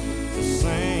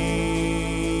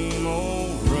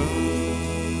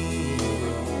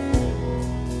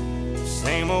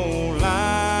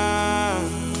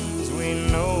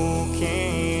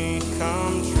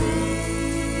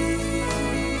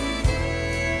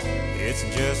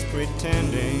 it's just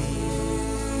pretending,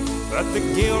 but the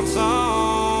guilt's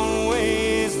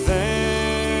always there.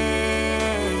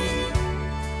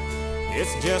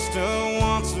 It's just a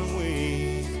once a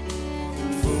week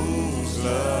fool's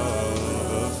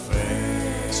love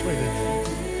affair.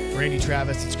 Sweet. Randy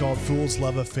Travis, it's called Fool's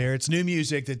Love Affair. It's new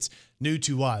music that's new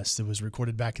to us. That was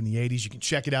recorded back in the 80s. You can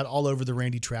check it out all over the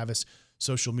Randy Travis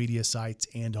social media sites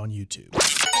and on YouTube.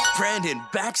 Brandon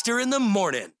Baxter in the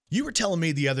morning. You were telling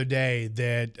me the other day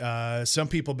that some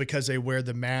people, because they wear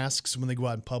the masks when they go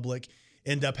out in public,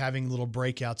 end up having little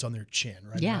breakouts on their chin,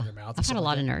 right? Yeah. Around their mouth. I've had a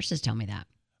lot of nurses tell me that.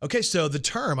 Okay, so the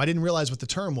term, I didn't realize what the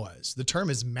term was. The term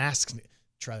is maskne.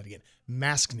 Try that again.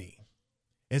 Maskne.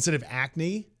 Instead of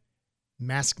acne,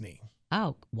 maskne.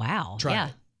 Oh, wow. Try yeah.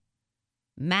 it.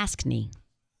 Maskne.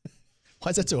 Why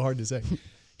is that so hard to say?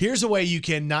 Here's a way you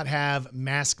can not have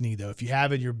maskne, though. If you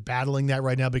have it, you're battling that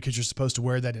right now because you're supposed to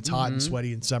wear that. It's hot and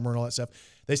sweaty in summer and all that stuff.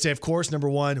 They say, of course, number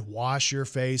one, wash your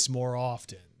face more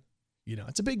often. You know,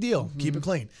 it's a big deal. Keep it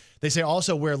clean. They say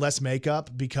also wear less makeup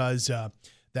because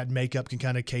that makeup can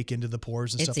kind of cake into the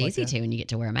pores and It's stuff like that. easy to when you get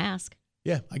to wear a mask.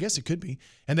 Yeah, I guess it could be.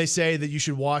 And they say that you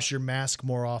should wash your mask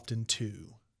more often,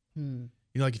 too. You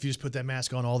know, like if you just put that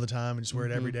mask on all the time and just wear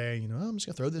it every day, you know, I'm just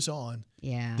going to throw this on.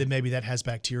 Yeah. Then maybe that has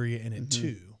bacteria in it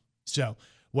too. So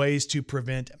ways to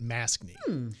prevent maskne.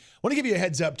 I want to give you a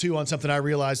heads up too on something I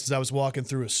realized as I was walking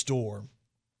through a store.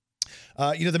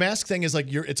 You know, the mask thing is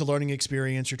like it's a learning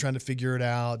experience. You're trying to figure it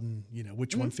out and, you know,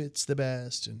 which one fits the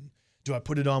best. And do I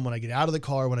put it on when I get out of the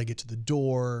car, when I get to the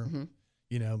door?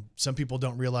 You know, some people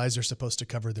don't realize they're supposed to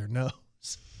cover their nose.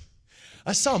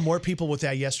 I saw more people with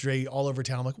that yesterday all over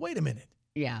town. I'm like, wait a minute.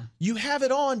 Yeah. You have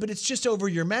it on, but it's just over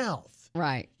your mouth.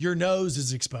 Right. Your nose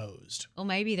is exposed. Well,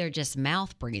 maybe they're just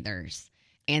mouth breathers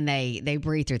and they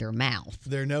breathe through their mouth.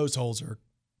 Their nose holes are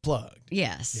plugged.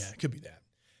 Yes. Yeah, it could be that.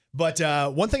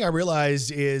 But one thing I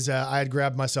realized is I had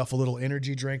grabbed myself a little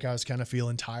energy drink. I was kind of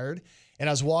feeling tired. And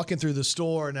I was walking through the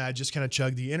store and I just kind of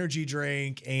chugged the energy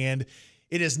drink. And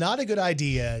it is not a good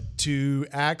idea to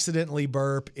accidentally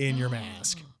burp in your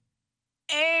mask.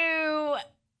 Ew.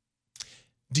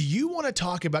 Do you want to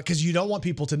talk about, because you don't want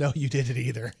people to know you did it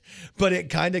either, but it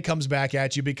kind of comes back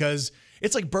at you because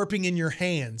it's like burping in your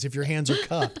hands if your hands are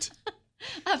cupped.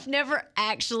 I've never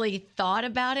actually thought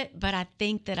about it, but I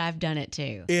think that I've done it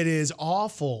too. It is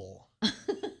awful.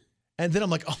 And then I'm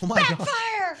like, oh my God.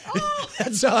 Fire! Oh,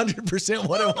 That's 100%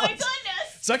 what it was. my goodness.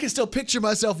 So I can still picture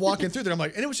myself walking through there. I'm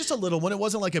like, and it was just a little one. It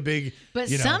wasn't like a big, But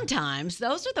you know, sometimes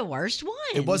those are the worst ones.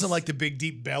 it wasn't like the big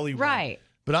deep belly one. Right.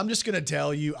 But I'm just going to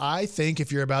tell you, I think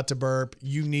if you're about to burp,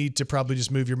 you need to probably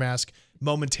just move your mask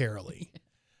momentarily.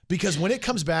 Because when it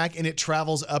comes back and it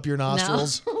travels up your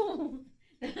nostrils, No.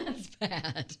 That's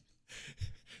bad.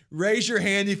 raise your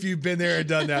hand if you've been there and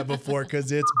done that before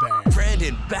because it's bad.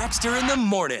 Brandon Baxter in the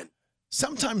morning.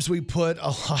 Sometimes we put a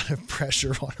lot of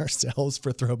pressure on ourselves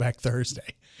for Throwback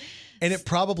Thursday. And it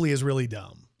probably is really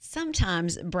dumb.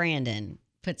 Sometimes Brandon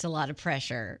puts a lot of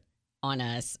pressure on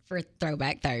us for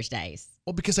Throwback Thursdays.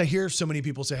 Well, because I hear so many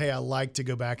people say, hey, I like to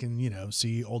go back and, you know,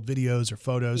 see old videos or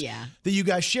photos Yeah. that you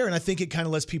guys share. And I think it kind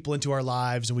of lets people into our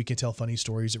lives and we can tell funny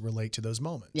stories that relate to those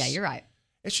moments. Yeah, you're right.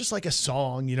 It's just like a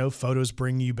song, you know, photos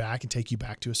bring you back and take you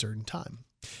back to a certain time.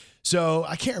 So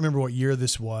I can't remember what year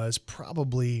this was,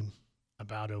 probably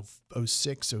about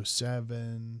 06,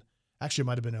 07. Actually, it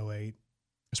might have been 08.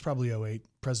 It's probably 08,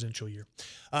 presidential year.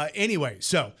 Anyway,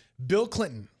 so Bill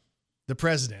Clinton, the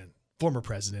president, former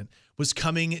president, was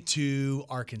coming to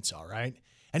Arkansas, right?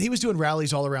 And he was doing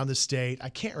rallies all around the state. I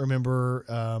can't remember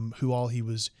who all he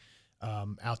was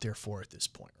out there for at this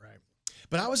point, right?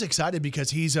 But I was excited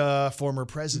because he's a former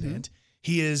president.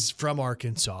 He is from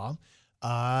Arkansas,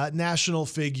 national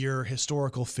figure,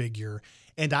 historical figure.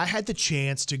 And I had the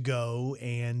chance to go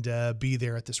and be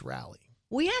there at this rally.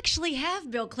 We actually have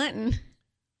Bill Clinton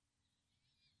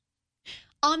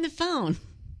on the phone.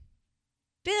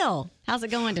 Bill, how's it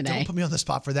going today? Don't put me on the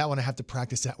spot for that one. I have to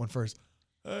practice that one first.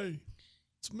 Hey,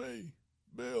 it's me,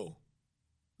 Bill.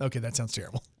 Okay, that sounds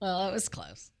terrible. Well, it was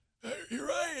close. Hey, here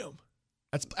I am.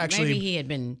 That's actually Maybe he had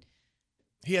been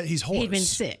he's hoarse. he'd been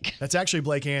sick. That's actually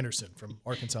Blake Anderson from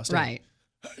Arkansas State. Right.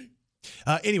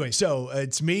 Anyway, so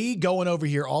it's me going over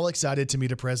here, all excited to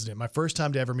meet a president. My first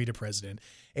time to ever meet a president.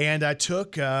 And I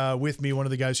took with me one of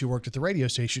the guys who worked at the radio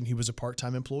station. He was a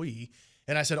part-time employee.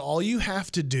 And I said, all you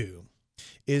have to do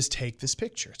is take this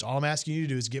picture. So all I'm asking you to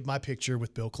do is get my picture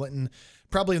with Bill Clinton.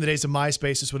 Probably in the days of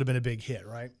MySpace, this would have been a big hit,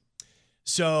 right?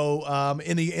 So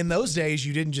in those days,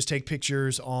 you didn't just take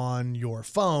pictures on your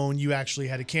phone. You actually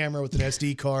had a camera with an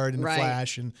SD card and a Right.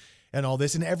 flash and all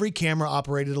this. And every camera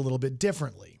operated a little bit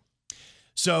differently.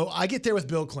 So I get there with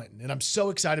Bill Clinton, and I'm so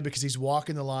excited because he's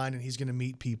walking the line and he's going to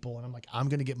meet people. And I'm like, I'm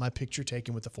going to get my picture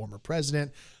taken with the former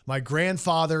president. My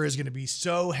grandfather is going to be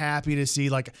so happy to see,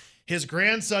 like, his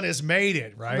grandson has made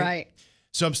it, right? Right.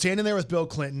 So I'm standing there with Bill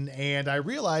Clinton, and I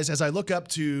realize as I look up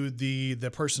to the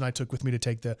person I took with me to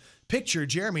take the picture,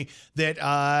 Jeremy,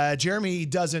 that Jeremy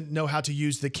doesn't know how to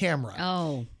use the camera.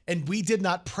 Oh. And we did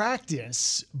not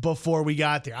practice before we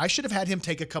got there. I should have had him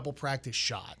take a couple practice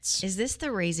shots. Is this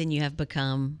the reason you have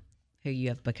become who you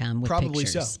have become with Probably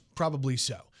pictures? so. Probably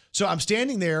so. So I'm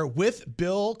standing there with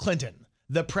Bill Clinton,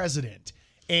 the president,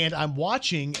 and I'm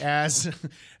watching as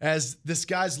this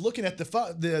guy's looking at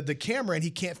the camera and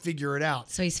he can't figure it out.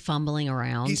 So he's fumbling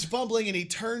around. He's fumbling and he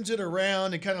turns it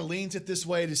around and kind of leans it this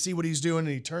way to see what he's doing,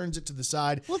 and he turns it to the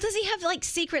side. Well, does he have like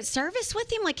Secret Service with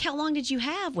him? Like, how long did you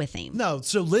have with him? No,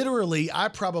 so literally I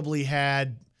probably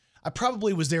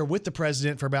was there with the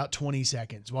president for about 20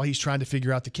 seconds while he's trying to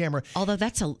figure out the camera. Although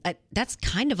that's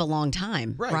kind of a long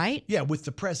time, right? Yeah, with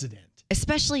the president.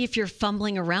 Especially if you're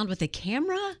fumbling around with a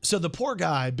camera. So the poor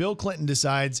guy, Bill Clinton,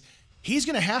 decides he's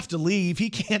going to have to leave. He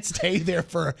can't stay there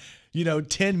for,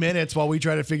 10 minutes while we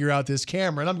try to figure out this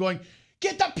camera. And I'm going,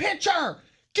 get the picture!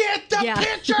 Get the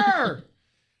picture!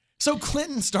 So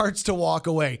Clinton starts to walk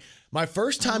away. My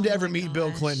first time to ever meet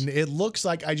Bill Clinton, it looks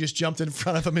like I just jumped in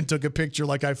front of him and took a picture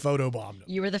like I photobombed him.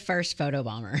 You were the first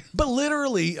photobomber. But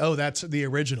literally, that's the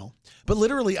original. But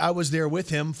literally, I was there with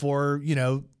him for,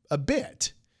 a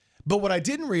bit. But what I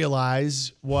didn't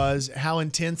realize was how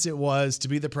intense it was to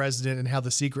be the president and how the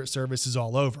Secret Service is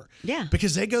all over. Yeah.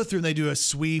 Because they go through and they do a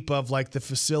sweep of like the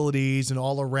facilities and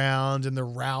all around and the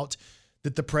route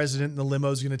that the president and the limo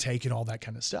is going to take and all that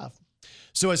kind of stuff.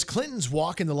 So as Clinton's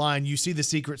walking the line, you see the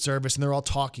Secret Service and they're all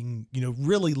talking,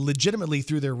 really legitimately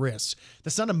through their wrists.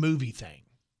 That's not a movie thing.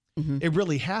 Mm-hmm. It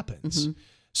really happens. Mm-hmm.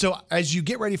 So as you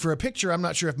get ready for a picture, I'm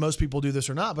not sure if most people do this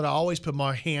or not, but I always put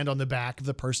my hand on the back of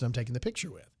the person I'm taking the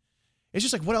picture with. It's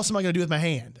just like, what else am I going to do with my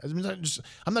hand? I'm not just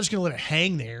going to let it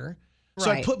hang there. So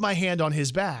I put my hand on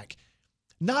his back.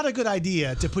 Not a good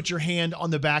idea to put your hand on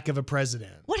the back of a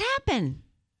president. What happened?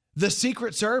 The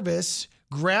Secret Service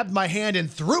grabbed my hand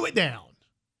and threw it down.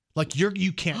 Like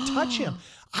you can't touch him.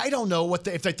 I don't know if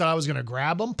they thought I was going to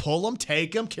grab him, pull him,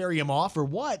 take him, carry him off or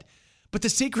what. But the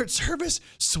Secret Service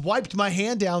swiped my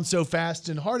hand down so fast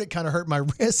and hard, it kind of hurt my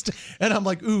wrist. And I'm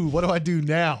like, ooh, what do I do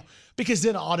now? Because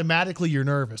then automatically you're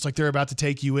nervous, like they're about to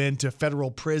take you into federal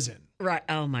prison. Right.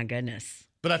 Oh, my goodness.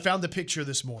 But I found the picture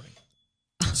this morning.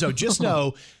 So just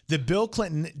know that Bill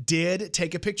Clinton did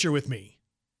take a picture with me,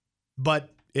 but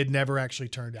it never actually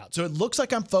turned out. So it looks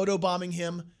like I'm photobombing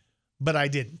him, but I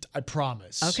didn't. I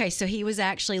promise. Okay, so he was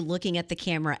actually looking at the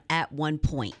camera at one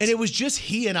point. And it was just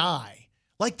he and I.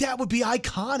 Like, that would be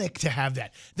iconic to have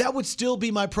that. That would still be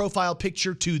my profile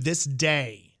picture to this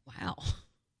day. Wow.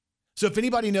 So if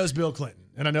anybody knows Bill Clinton,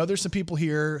 and I know there's some people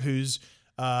here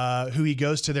who he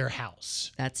goes to their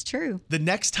house. That's true. The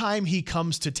next time he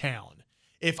comes to town,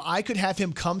 if I could have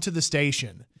him come to the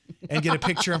station and get a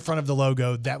picture in front of the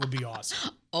logo, that would be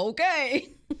awesome. Okay.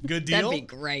 Good deal? That'd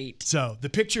be great. So the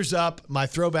picture's up, my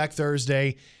Throwback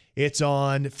Thursday. It's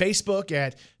on Facebook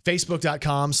at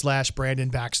facebook.com/Brandon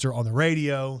Baxter on the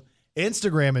radio,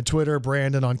 Instagram and Twitter,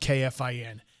 Brandon on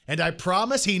KFIN. And I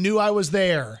promise he knew I was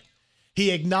there.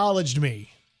 He acknowledged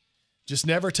me. Just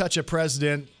never touch a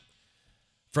president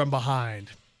from behind.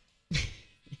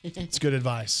 It's good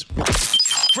advice.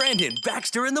 Brandon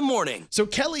Baxter in the morning. So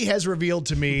Kelly has revealed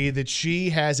to me that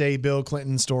she has a Bill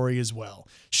Clinton story as well.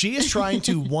 She is trying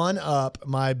to one-up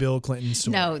my Bill Clinton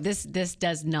story. No, this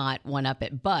does not one-up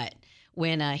it. But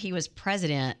when he was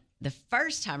president the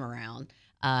first time around,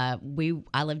 I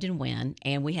lived in Wynn,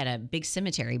 and we had a big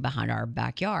cemetery behind our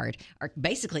backyard. Or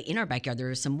basically in our backyard, there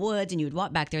was some woods, and you would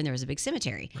walk back there, and there was a big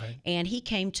cemetery. Right. And he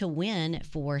came to Wynn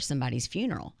for somebody's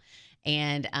funeral.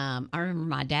 And I remember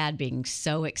my dad being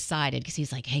so excited because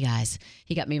he's like, "Hey guys,"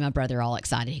 he got me and my brother all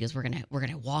excited. He goes, "We're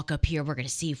gonna walk up here. We're gonna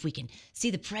see if we can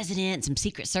see the president, and some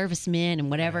Secret Service men,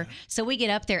 and whatever." Yeah. So we get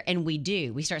up there and we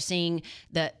do. We start seeing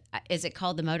is it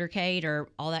called the motorcade or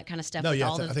all that kind of stuff? No,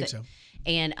 yeah, I think so.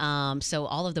 And so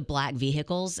all of the black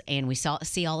vehicles, and we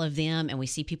see all of them, and we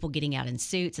see people getting out in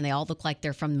suits, and they all look like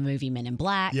they're from the movie Men in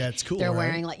Black. Yeah, it's cool. They're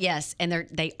right? wearing and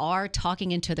they are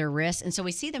talking into their wrists, and so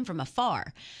we see them from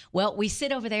afar. Well, we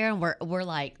sit over there and we're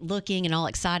like looking and all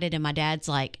excited, and my dad's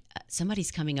like,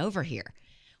 "Somebody's coming over here."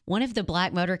 One of the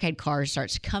black motorcade cars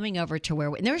starts coming over to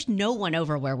and there's no one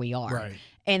over where we are. Right.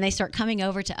 And they start coming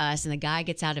over to us, and the guy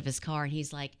gets out of his car and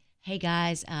he's like, "Hey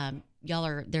guys,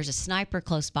 there's a sniper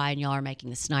close by, and y'all are making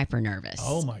the sniper nervous."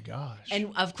 Oh my gosh.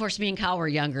 And of course, me and Kyle were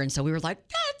younger, and so we were like,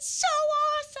 "That's so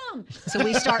come. So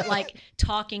we start like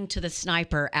talking to the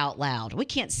sniper out loud. We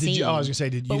can't see him. I was gonna say,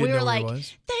 you but didn't we were know where he like,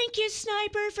 was? thank you,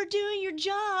 sniper, for doing your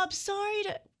job. Sorry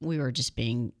to. We were just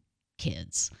being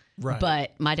kids. Right.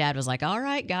 But my dad was like, all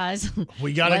right, guys,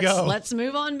 We gotta go. Let's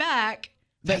move on back.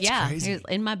 But That's yeah, crazy. he was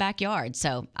in my backyard.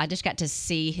 So I just got to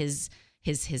see his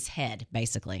head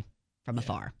basically from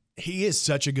afar. He is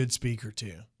such a good speaker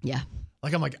too. Yeah.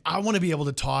 Like I'm like, I want to be able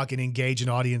to talk and engage an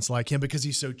audience like him because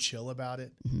he's so chill about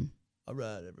it. Mm-hmm. All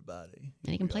right, everybody.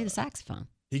 And he can play the saxophone.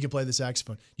 He can play the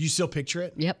saxophone. You still picture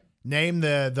it? Yep. Name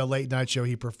the late night show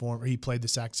he performed or he played the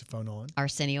saxophone on.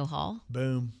 Arsenio Hall.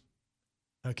 Boom.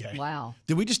 Okay. Wow.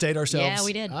 Did we just date ourselves? Yeah,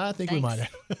 we did. I think we might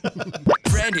Thanks. have.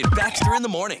 Brandon Baxter in the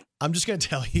morning. I'm just going to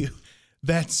tell you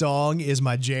that song is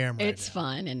my jam right It's now.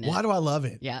 fun, isn't it? Why do I love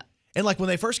it? Yeah. And like when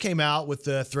they first came out with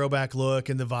the throwback look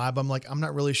and the vibe, I'm like, I'm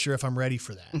not really sure if I'm ready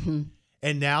for that. Mm-hmm.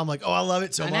 And now I'm like, oh, I love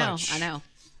it so much. I know.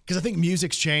 Because I think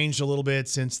music's changed a little bit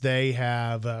since they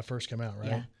have first come out, right?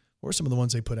 Yeah. What were some of the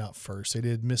ones they put out first? They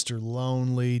did Mr.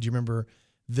 Lonely. Do you remember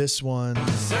this one?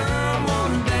 Some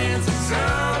wanna dance and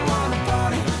some wanna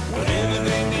party. Whatever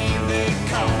they need, they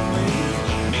call me.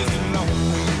 Mr.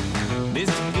 Lonely,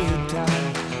 Mr. Good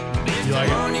Time. You like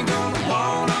it? One you're gonna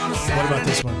want on a What about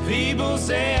this one? People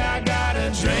say I got a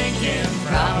drinking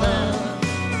problem.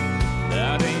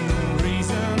 That ain't no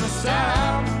reason to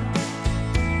stop.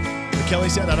 But Kelly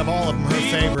said out of all of them,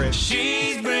 her favorite.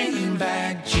 She's bringing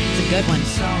back It's a good one.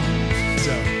 So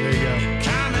there you go.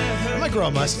 I might grow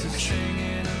a mustache.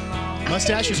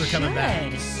 Mustaches are coming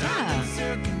back. Good.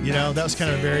 Yeah. You know, that was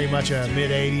kind of very much a mid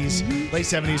 80s, late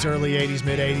 70s, early 80s,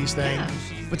 mid 80s thing. Yeah.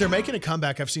 But they're making a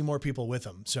comeback. I've seen more people with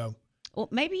them. So Well,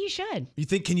 maybe you should. you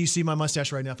think, can you see my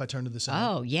mustache right now if I turn to the side?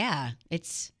 Oh, yeah.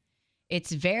 It's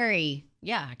very,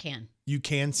 yeah, I can. You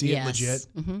can see Yes. it legit.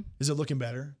 Mm-hmm. Is it looking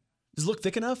better? Does it look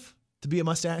thick enough to be a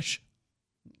mustache?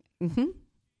 Mm-hmm.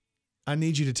 I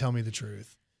need you to tell me the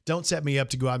truth. Don't set me up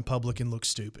to go out in public and look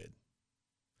stupid.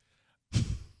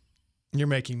 You're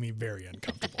making me very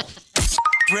uncomfortable.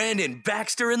 Brandon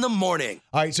Baxter in the morning.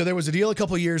 All right, so there was a deal a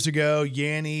couple years ago,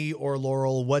 Yanny or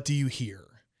Laurel, what do you hear?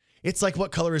 It's like,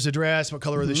 what color is the dress? What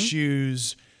color are the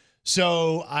shoes?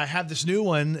 So I have this new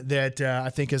one that I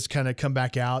think has kind of come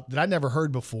back out that I'd never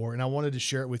heard before, and I wanted to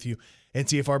share it with you and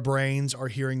see if our brains are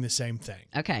hearing the same thing.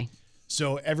 Okay.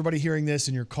 So everybody hearing this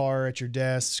in your car, at your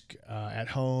desk, at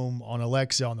home, on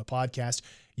Alexa, on the podcast,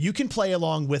 you can play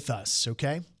along with us,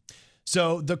 okay?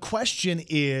 So the question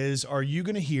is, are you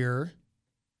going to hear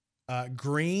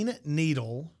Green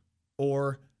Needle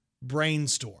or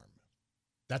Brainstorm?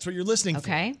 That's what you're listening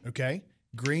Okay. for. Okay.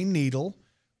 Green Needle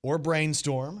or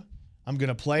Brainstorm. I'm going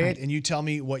to play it and you tell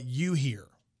me what you hear.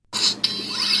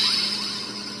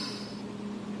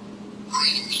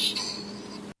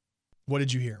 What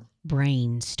did you hear?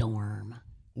 Brainstorm.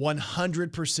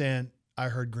 100% I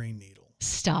heard Green Needle.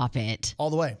 Stop it. All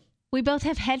the way. We both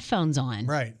have headphones on.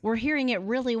 Right. We're hearing it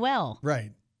really well.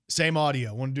 Right. Same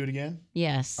audio. Want to do it again?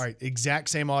 Yes. All right. Exact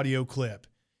same audio clip.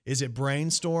 Is it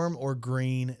Brainstorm or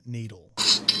Green Needle?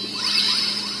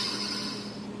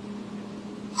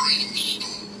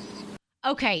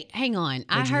 Okay, hang on.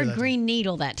 I What'd you hear heard that Green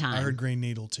Needle that time. I heard Green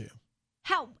Needle too.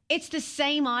 How? It's the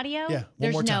same audio? Yeah. One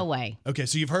There's more no time. way. Okay.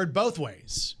 So you've heard both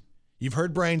ways. You've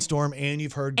heard Brainstorm and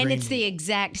you've heard Green And it's the Needle.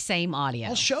 exact same audio.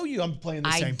 I'll show you I'm playing the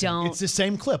I same don't- thing. It's the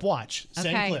same clip. Watch.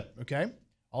 Same Okay. clip. Okay.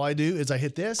 All I do is I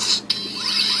hit this.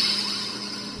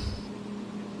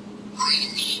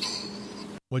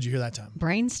 What'd you hear that time?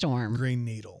 Brainstorm. Green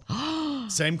Needle.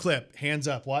 Same clip. Hands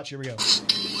up. Watch. Here we go.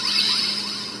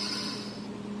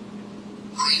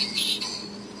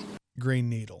 Green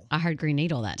Needle. I heard Green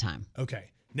Needle that time.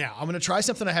 Okay. Now, I'm going to try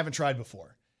something I haven't tried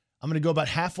before. I'm going to go about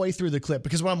halfway through the clip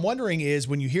because what I'm wondering is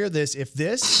when you hear this, if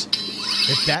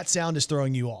that sound is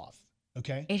throwing you off.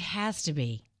 Okay. It has to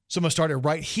be. So I'm going to start it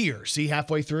right here. See,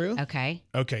 halfway through? Okay.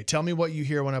 Okay. Tell me what you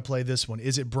hear when I play this one.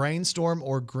 Is it Brainstorm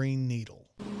or Green Needle?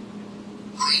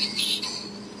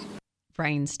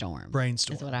 Brainstorm.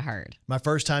 Brainstorm. Is what I heard. My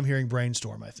first time hearing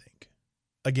Brainstorm, I think.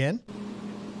 Again?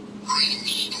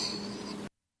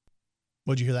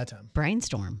 What'd you hear that time?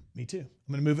 Brainstorm. Me too.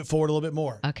 I'm going to move it forward a little bit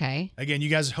more. Okay. Again, you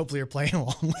guys hopefully are playing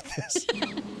along with this.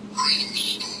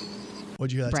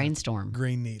 What'd you hear that Brainstorm. time?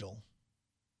 Green Needle.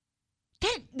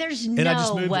 There's And no I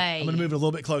just moved way. I'm going to move it a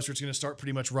little bit closer. It's going to start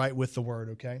pretty much right with the word,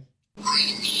 okay?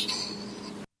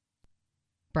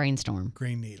 Brainstorm.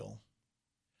 Green Needle.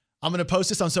 I'm going to post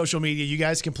this on social media. You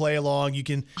guys can play along. You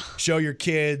can show your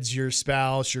kids, your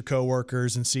spouse, your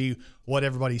coworkers, and see what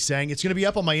everybody's saying. It's going to be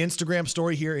up on my Instagram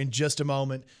story here in just a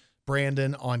moment.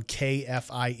 Brandon on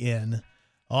KFIN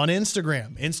on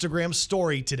Instagram. Instagram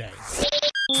story today.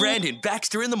 Brandon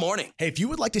Baxter in the morning. Hey, if you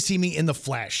would like to see me in the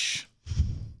flesh,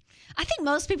 I think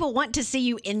most people want to see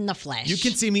you in the flesh. you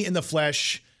can see me in the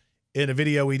flesh in a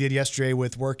video we did yesterday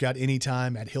with Workout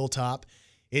Anytime at Hilltop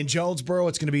in Jonesboro.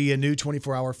 It's going to be a new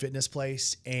 24-hour fitness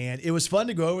place, and it was fun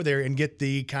to go over there and get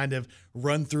the kind of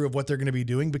run through of what they're going to be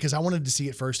doing because I wanted to see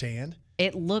it firsthand.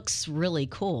 It looks really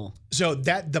cool. So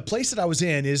the place that I was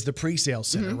in is the pre-sale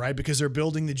center, right? Because they're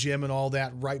building the gym and all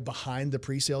that right behind the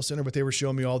pre-sale center, but they were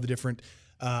showing me all the different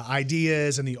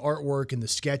ideas and the artwork and the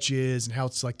sketches and how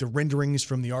it's like the renderings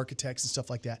from the architects and stuff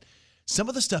like that. Some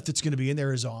of the stuff that's going to be in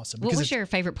there is awesome. What because was your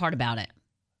favorite part about it?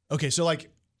 Okay, so like,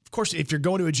 of course, if you're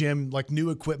going to a gym, like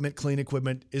new equipment, clean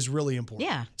equipment is really important.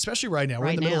 Yeah. Especially right now. We're in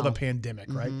Right the middle of a now.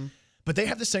 pandemic, right? But they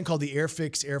have this thing called the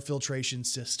AirFix air filtration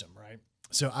system, right?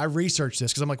 So I researched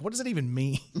this because I'm like, what does it even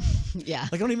mean? Yeah.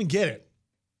 Like, I don't even get it.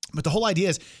 But the whole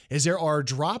idea is there are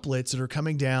droplets that are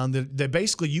coming down that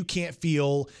basically you can't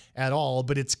feel at all,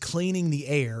 but it's cleaning the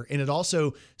air and it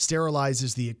also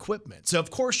sterilizes the equipment. So,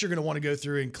 of course, you're going to want to go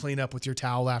through and clean up with your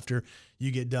towel after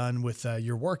you get done with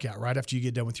your workout, right? After you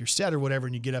get done with your set or whatever,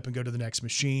 and you get up and go to the next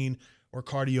machine or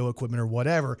cardio equipment or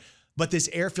whatever. But this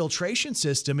air filtration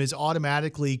system is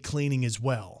automatically cleaning as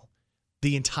well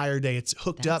the entire day. It's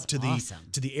hooked That's up to awesome.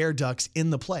 the air ducts in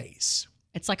the place.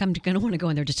 It's like I'm going to want to go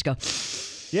in there just to go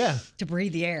Yeah. to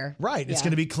breathe the air. Right. It's Yeah.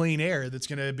 going to be clean air that's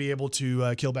going to be able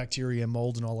to kill bacteria and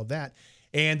mold and all of that.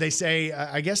 And they say,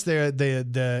 I guess the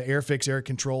AirFix air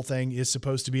control thing is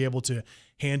supposed to be able to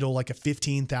handle like a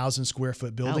 15,000 square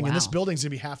foot building. And this wow. building's going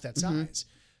to be half that size.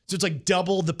 So it's like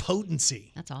double the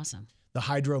potency, That's awesome. the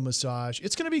hydro massage.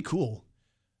 It's going to be cool.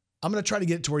 I'm going to try to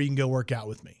get it to where you can go work out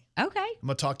with me. Okay. I'm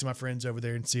going to talk to my friends over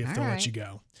there and see if All they'll let right. you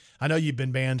go. I know you've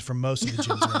been banned from most of the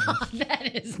gyms right now.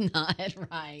 That is not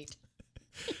right.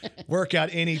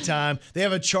 Workout anytime. They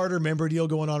have a charter member deal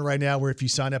going on right now where if you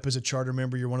sign up as a charter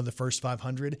member, you're one of the first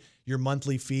 500. Your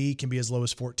monthly fee can be as low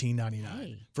as $14.99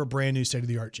 Hey. for a brand new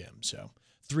state-of-the-art gym. So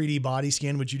 3D body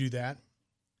scan, would you do that?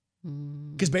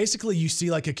 Because basically you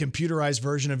see like a computerized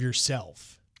version of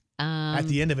yourself at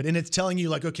the end of it. And it's telling you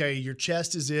like, okay, your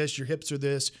chest is this, your hips are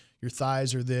this, your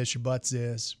thighs are this, your butt's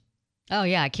this. Oh,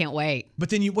 yeah. I can't wait. But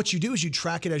then what you do is you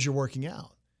track it as you're working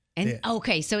out. And Yeah.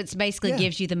 okay, so it's basically Yeah.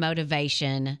 gives you the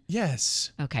motivation.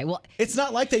 Yes. Okay, well, It's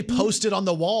not like they post it on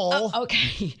the wall.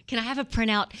 okay. Can I have a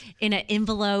printout in an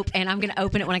envelope and I'm going to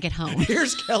open it when I get home?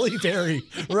 Here's Kelly Berry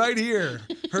right here,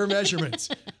 her measurements.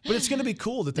 But it's going to be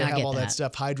cool that they I have get all that that.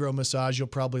 stuff. Hydro massage, you'll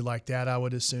probably like that, I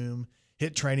would assume.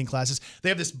 HIIT training classes. They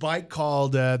have this bike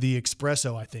called the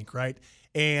Espresso, I think, right?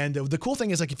 And the cool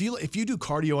thing is, like, if you do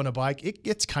cardio on a bike, it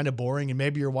gets kind of boring, and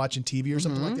maybe you're watching TV or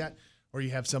something like that, or you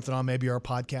have something on, maybe our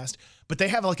podcast. But they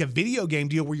have like a video game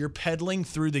deal where you're pedaling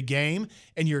through the game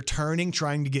and you're turning,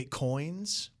 trying to get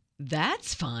coins.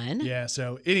 That's fun. Yeah.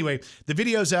 So anyway, the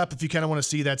video's up. If you kind of want to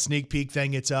see that sneak peek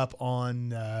thing, it's up on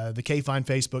the K-Fine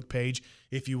Facebook page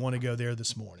if you want to go there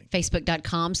this morning.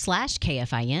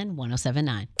 Facebook.com/KFIN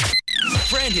 1079.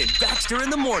 Brandon Baxter in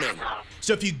the morning.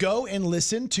 So if you go and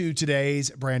listen to today's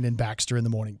Brandon Baxter in the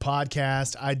Morning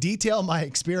podcast, I detail my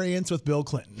experience with Bill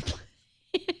Clinton.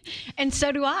 And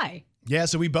so do I. Yeah,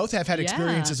 so we both have had Yeah.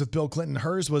 experiences with Bill Clinton.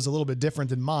 Hers was a little bit different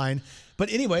than mine.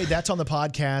 But anyway, that's on the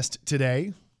podcast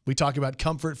today. We talk about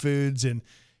comfort foods and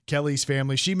Kelly's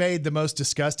family. She made the most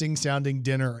disgusting sounding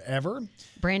dinner ever.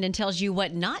 Brandon tells you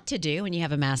what not to do when you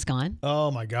have a mask on. Oh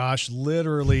my gosh,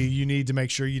 literally you need to make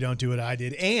sure you don't do what I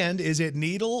did. And is it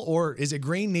needle or is it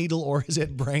green needle or is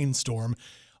it brainstorm?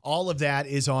 All of that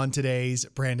is on today's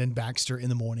Brandon Baxter in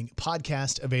the Morning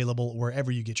podcast, available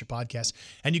wherever you get your podcasts.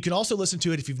 And you can also listen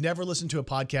to it if you've never listened to a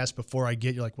podcast before.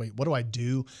 You're like, wait, what do I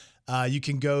do? You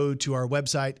can go to our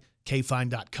website,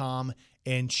 kfine.com,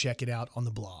 and check it out on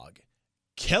the blog.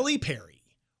 Kelly Perry,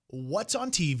 what's on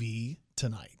TV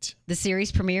tonight? The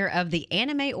series premiere of the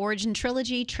anime origin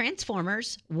trilogy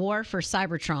Transformers: War for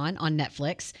Cybertron on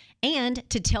Netflix, and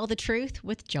To Tell the Truth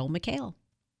with Joel McHale.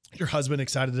 Your husband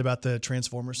excited about the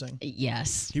Transformers thing?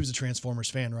 Yes. He was a Transformers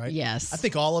fan, right? Yes. I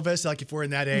think all of us, like if we're in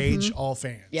that age, all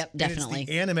fans. Yep, definitely. And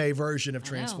it's the anime version of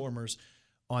Transformers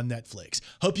on Netflix.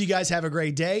 Hope you guys have a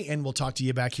great day, and we'll talk to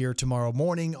you back here tomorrow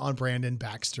morning on Brandon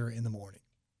Baxter in the Morning.